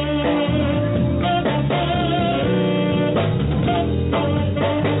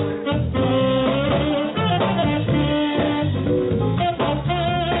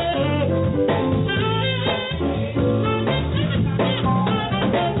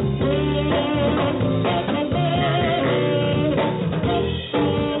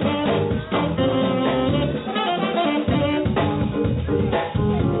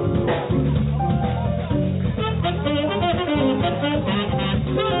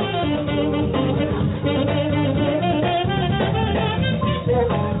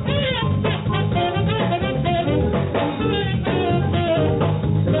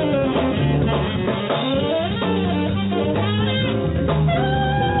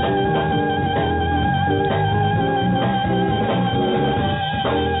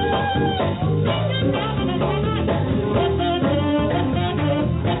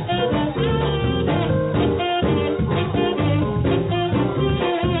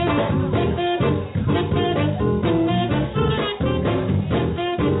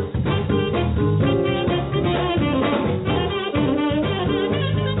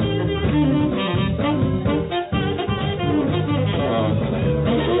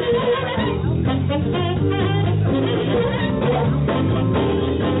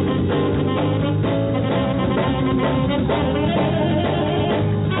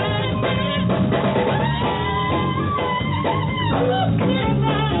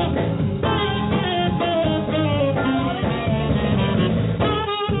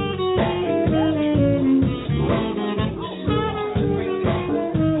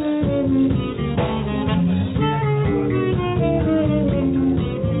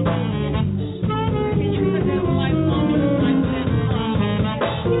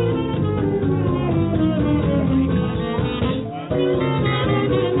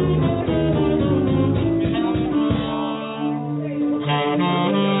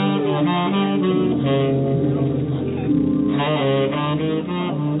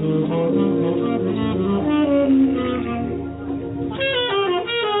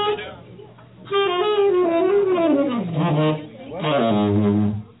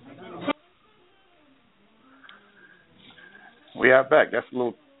 back. That's a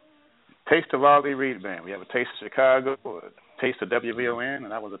little taste of Audley Reid Band. We have a taste of Chicago, a taste of WVON,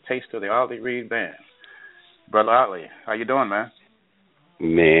 and that was a taste of the Audley Reid Band. Brother Audley, how you doing, man?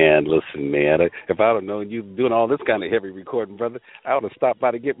 Man, listen, man. If I'd have known you doing all this kind of heavy recording, brother, I would have stopped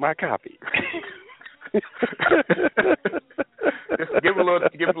by to get my copy. Just give it a little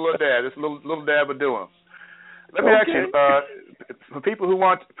dab. Just a little dab of doing. Let me ask you, for people who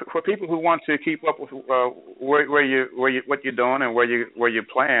want to keep up with where you what you're doing and where you're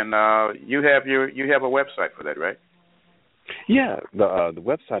playing, you have a website for that, right? Yeah, the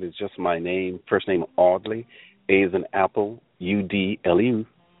website is just my name, first name Audley, A is in Apple, UDLEY.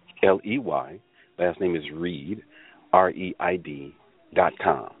 Last name is Reid, REID.com.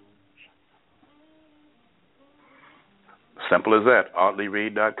 Simple as that,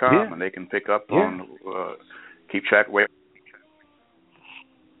 audleyreid.com, yeah. And they can pick up on, keep track where.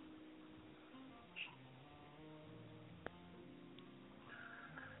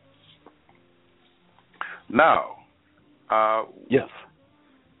 Now, yes.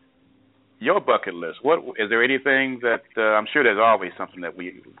 Your bucket list. What is there anything that I'm sure there's always something that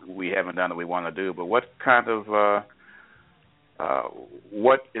we haven't done that we want to do, but what kind of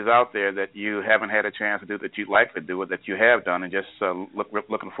what is out there that you haven't had a chance to do that you'd like to do or that you have done and just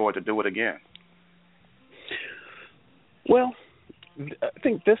looking forward to do it again? Well, I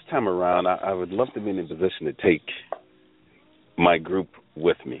think this time around I would love to be in a position to take my group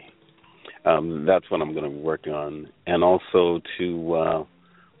with me. That's what I'm going to be working on. And also to,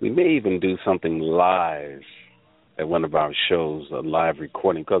 we may even do something live at one of our shows, a live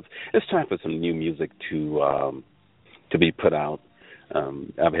recording, because it's time for some new music to be put out.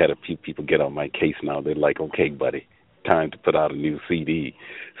 I've had a few people get on my case now. They're like, okay, buddy, time to put out a new CD.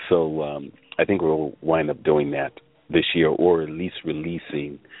 So I think we'll wind up doing that this year, or at least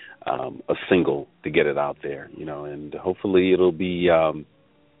releasing a single to get it out there, and hopefully it'll be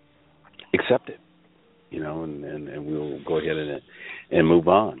accepted, and we'll go ahead and move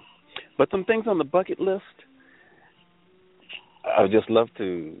on. But some things on the bucket list, I would just love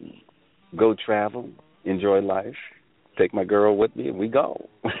to go travel, enjoy life, take my girl with me, and we go.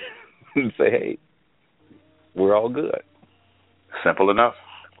 And say, hey, we're all good. Simple enough.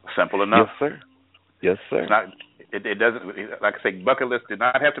 Yes, sir. Yes, sir. It's not, it doesn't, like I say, bucket list did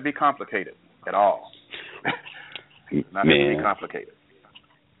not have to be complicated at all. Not have to be complicated.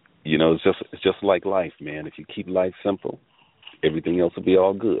 It's just like life, man. If you keep life simple, everything else will be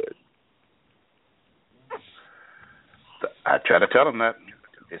all good. I try to tell them that.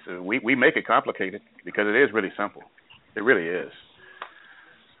 We make it complicated because it is really simple. It really is.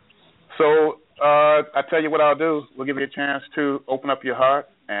 So I tell you what I'll do. We'll give you a chance to open up your heart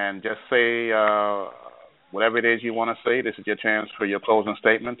and just say whatever it is you want to say. This is your chance for your closing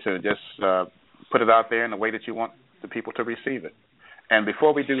statement to just put it out there in the way that you want the people to receive it. And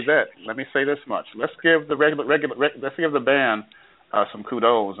before we do that, let me say this much: let's give the let's give the band some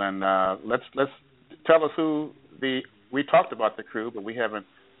kudos, and let's tell us who we talked about the crew, but we haven't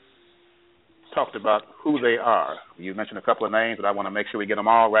talked about who they are. You mentioned a couple of names, but I want to make sure we get them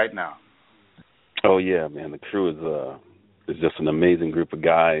all right now. Oh yeah, man, the crew is just an amazing group of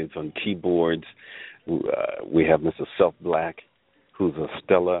guys on keyboards. We have Mr. Self Black, who's a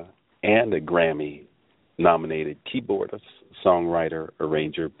Stella and a Grammy-nominated keyboardist, songwriter,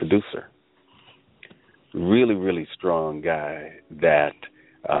 arranger, producer. Really, really strong guy that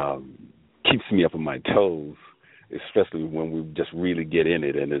keeps me up on my toes, especially when we just really get in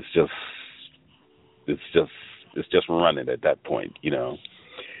it, and it's just running at that point,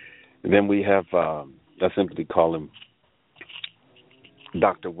 And then we have, I simply call him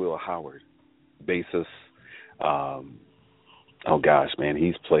Dr. Will Howard, bassist. Oh gosh, man,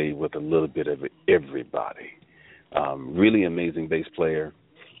 he's played with a little bit of everybody. Really amazing bass player.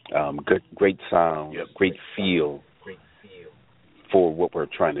 Great sound, great feel for what we're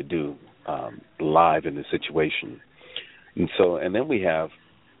trying to do live in the situation. And then we have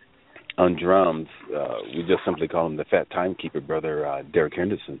on drums, we just simply call him the Fat Timekeeper, brother Derek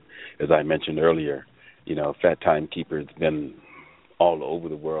Henderson. As I mentioned earlier, Fat Timekeeper's been all over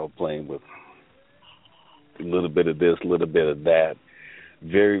the world playing with a little bit of this, a little bit of that.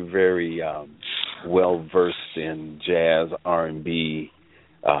 Very, very well-versed in jazz, R&B,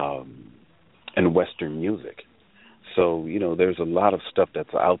 and Western music. So, there's a lot of stuff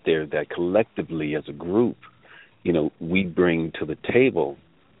that's out there that collectively as a group, we bring to the table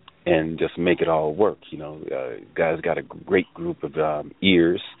and just make it all work. Guys got a great group of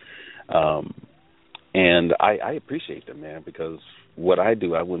ears, and I appreciate them, man, because what I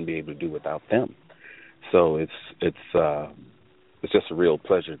do, I wouldn't be able to do without them. So it's just a real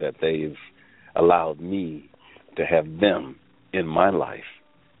pleasure that they've allowed me to have them in my life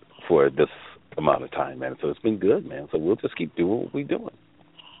for this amount of time, man. So it's been good, man. So we'll just keep doing what we're doing.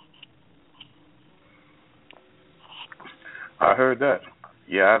 I heard that.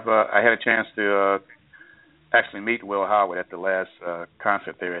 Yeah, I had a chance to actually meet Will Howard at the last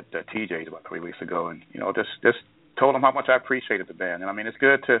concert there at TJ's about 3 weeks ago, and just told him how much I appreciated the band. And I mean, it's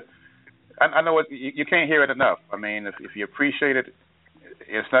good to. I know you can't hear it enough. I mean, if you appreciate it,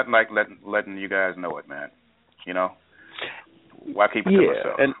 it's nothing like letting you guys know it, man. Why keep it to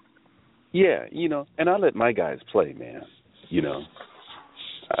myself? And and I let my guys play, man.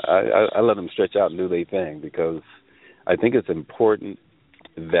 I let them stretch out and do their thing, because I think it's important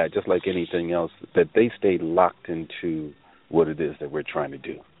that, just like anything else, that they stay locked into what it is that we're trying to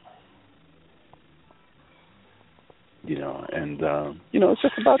do. It's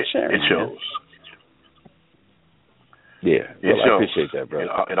just about sharing. It shows. Yeah, I appreciate that, brother.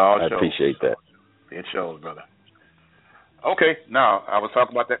 It all shows. I appreciate that. It shows, brother. Okay, now I was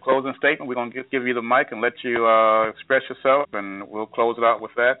talking about that closing statement. We're going to give you the mic and let you express yourself, and we'll close it out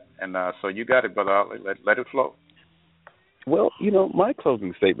with that. And so you got it, brother. Let it flow. Well, my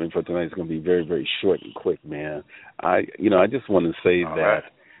closing statement for tonight is going to be very, very short and quick, man. I just want to say all that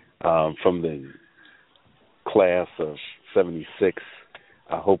right. From the class of 76,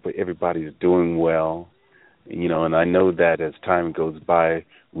 I hope everybody's doing well. And I know that as time goes by,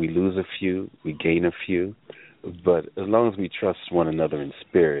 we lose a few, we gain a few. But as long as we trust one another in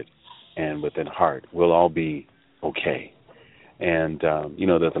spirit and within heart, we'll all be okay. And,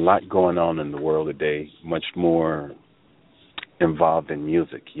 there's a lot going on in the world today, much more involved in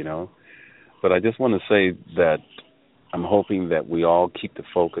music, But I just want to say that I'm hoping that we all keep the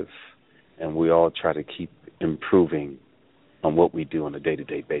focus and we all try to keep improving on what we do on a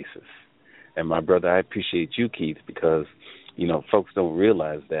day-to-day basis. And my brother, I appreciate you, Keith, because, folks don't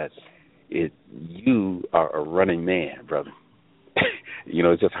realize that you are a running man, brother.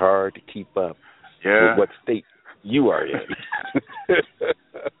 It's just hard to keep up with what state you are in.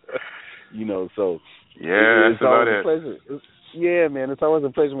 So yeah, it's always a pleasure. Yeah, man, it's always a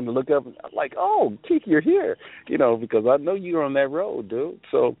pleasure when to look up and I'm like, oh, Keith, you're here, because I know you're on that road, dude.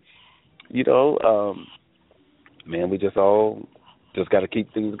 So, man, we just got to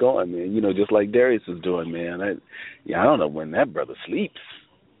keep things going, man. Just like Darius is doing, man. I don't know when that brother sleeps.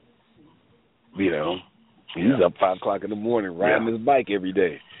 He's up 5 o'clock in the morning riding his bike every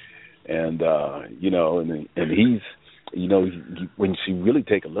day, and and he's, when you really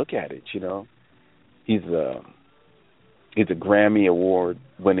take a look at it, he's a Grammy Award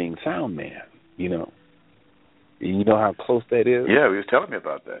winning sound man. You know how close that is. Yeah, he was telling me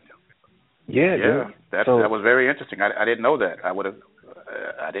about that. Yeah. That was very interesting. I didn't know that.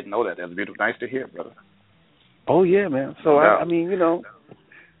 I didn't know that. That was beautiful. Nice to hear, brother. Oh yeah, man. So I mean,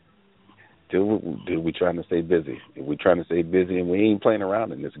 dude, we trying to stay busy. We're trying to stay busy, and we ain't playing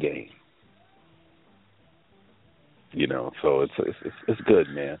around in this game. So it's good,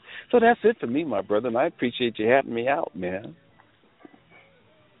 man. So that's it for me, my brother, and I appreciate you having me out, man.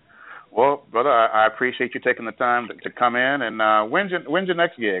 Well, brother, I appreciate you taking the time to come in. And when's your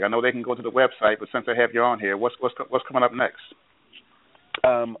next gig? I know they can go to the website, but since I have you on here, what's coming up next?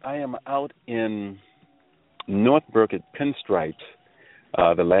 I am out in Northbrook at Pinstripes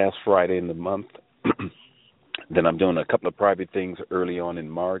the last Friday in the month. Then I'm doing a couple of private things early on in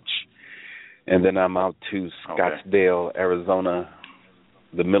March. And then I'm out to Scottsdale, Arizona,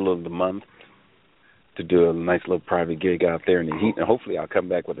 the middle of the month to do a nice little private gig out there in the heat. And hopefully I'll come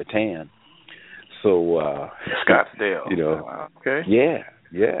back with a tan. So, Scottsdale. Okay.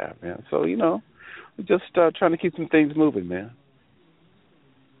 Yeah, man. So, we're just trying to keep some things moving, man.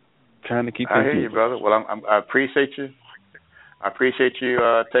 Trying to keep things moving. I hear you, brother. Well, I appreciate you. I appreciate you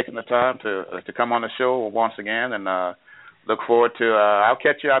taking the time to come on the show once again, and look forward to. I'll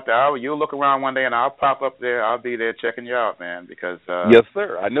catch you out there. You'll look around one day, and I'll pop up there. I'll be there checking you out, man. Because yes,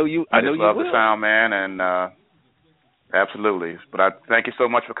 sir. I know you. I know you love will. The sound, man, and absolutely. But I thank you so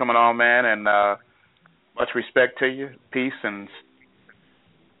much for coming on, man, and much respect to you. Peace and.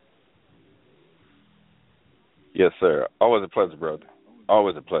 Yes, sir. Always a pleasure, brother.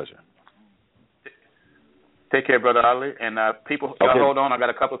 Always a pleasure. Take care, Brother Audley. And people, hold on. I got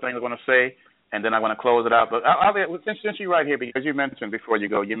a couple of things I want to say, and then I want to close it out. But since you're right here, because you mentioned before you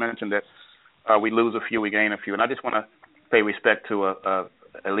go, you mentioned that we lose a few, we gain a few. And I just want to pay respect to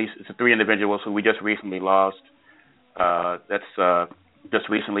at least it's 3 individuals who we just recently lost. That's just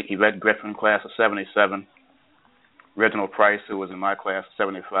recently Yvette Griffin, class of 77. Reginald Price, who was in my class of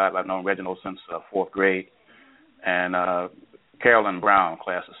 75. I've known Reginald since 4th grade. And Carolyn Brown,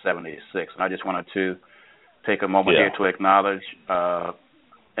 class of 76. And I just wanted to take a moment here to acknowledge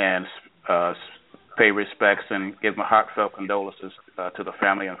and pay respects and give my heartfelt condolences to the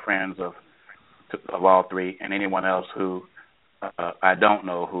family and friends of all three, and anyone else who I don't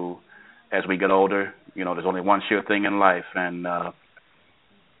know who, as we get older, there's only one sure thing in life, and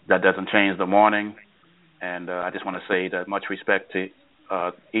that doesn't change the morning. And I just want to say that much respect to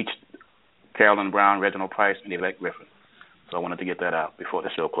each Carolyn Brown, Reginald Price, and Yvette Griffin. So I wanted to get that out before the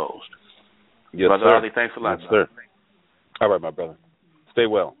show closed. Yes, Brother sir. Audley, thanks a lot. Yes, sir. All right, my brother. Stay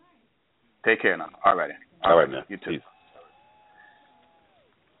well. Take care now. All righty. All right, man. You too. Peace.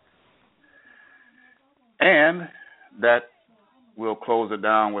 And that we'll close it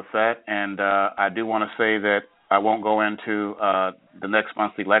down with that. And I do want to say that I won't go into the next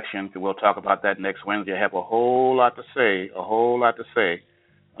month's election, because we'll talk about that next Wednesday. I have a whole lot to say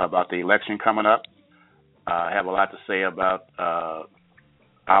about the election coming up. I have a lot to say about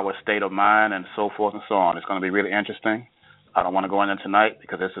our state of mind and so forth and so on. It's going to be really interesting. I don't want to go into tonight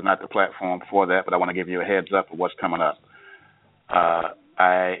because this is not the platform for that, but I want to give you a heads up of what's coming up.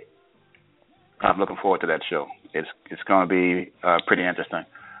 I'm looking forward to that show. It's going to be pretty interesting.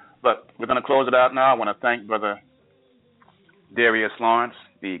 But we're going to close it out now. I want to thank Brother Darius Lawrence,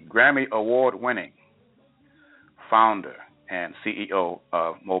 the Grammy Award-winning founder and CEO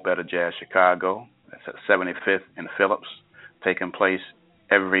of Mo Better Jazz Chicago. That's at 75th and Phillips, taking place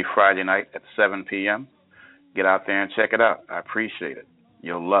every Friday night at 7 p.m. Get out there and check it out. I appreciate it.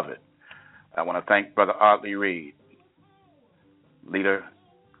 You'll love it. I want to thank Brother Audley Reid, leader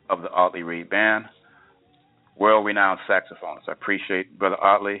of the Audley Reid Band, world-renowned saxophonist. I appreciate Brother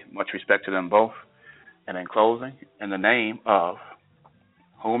Audley. Much respect to them both. And in closing, in the name of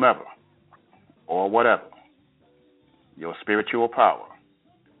whomever or whatever, your spiritual power,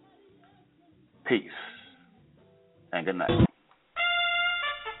 peace, and good night.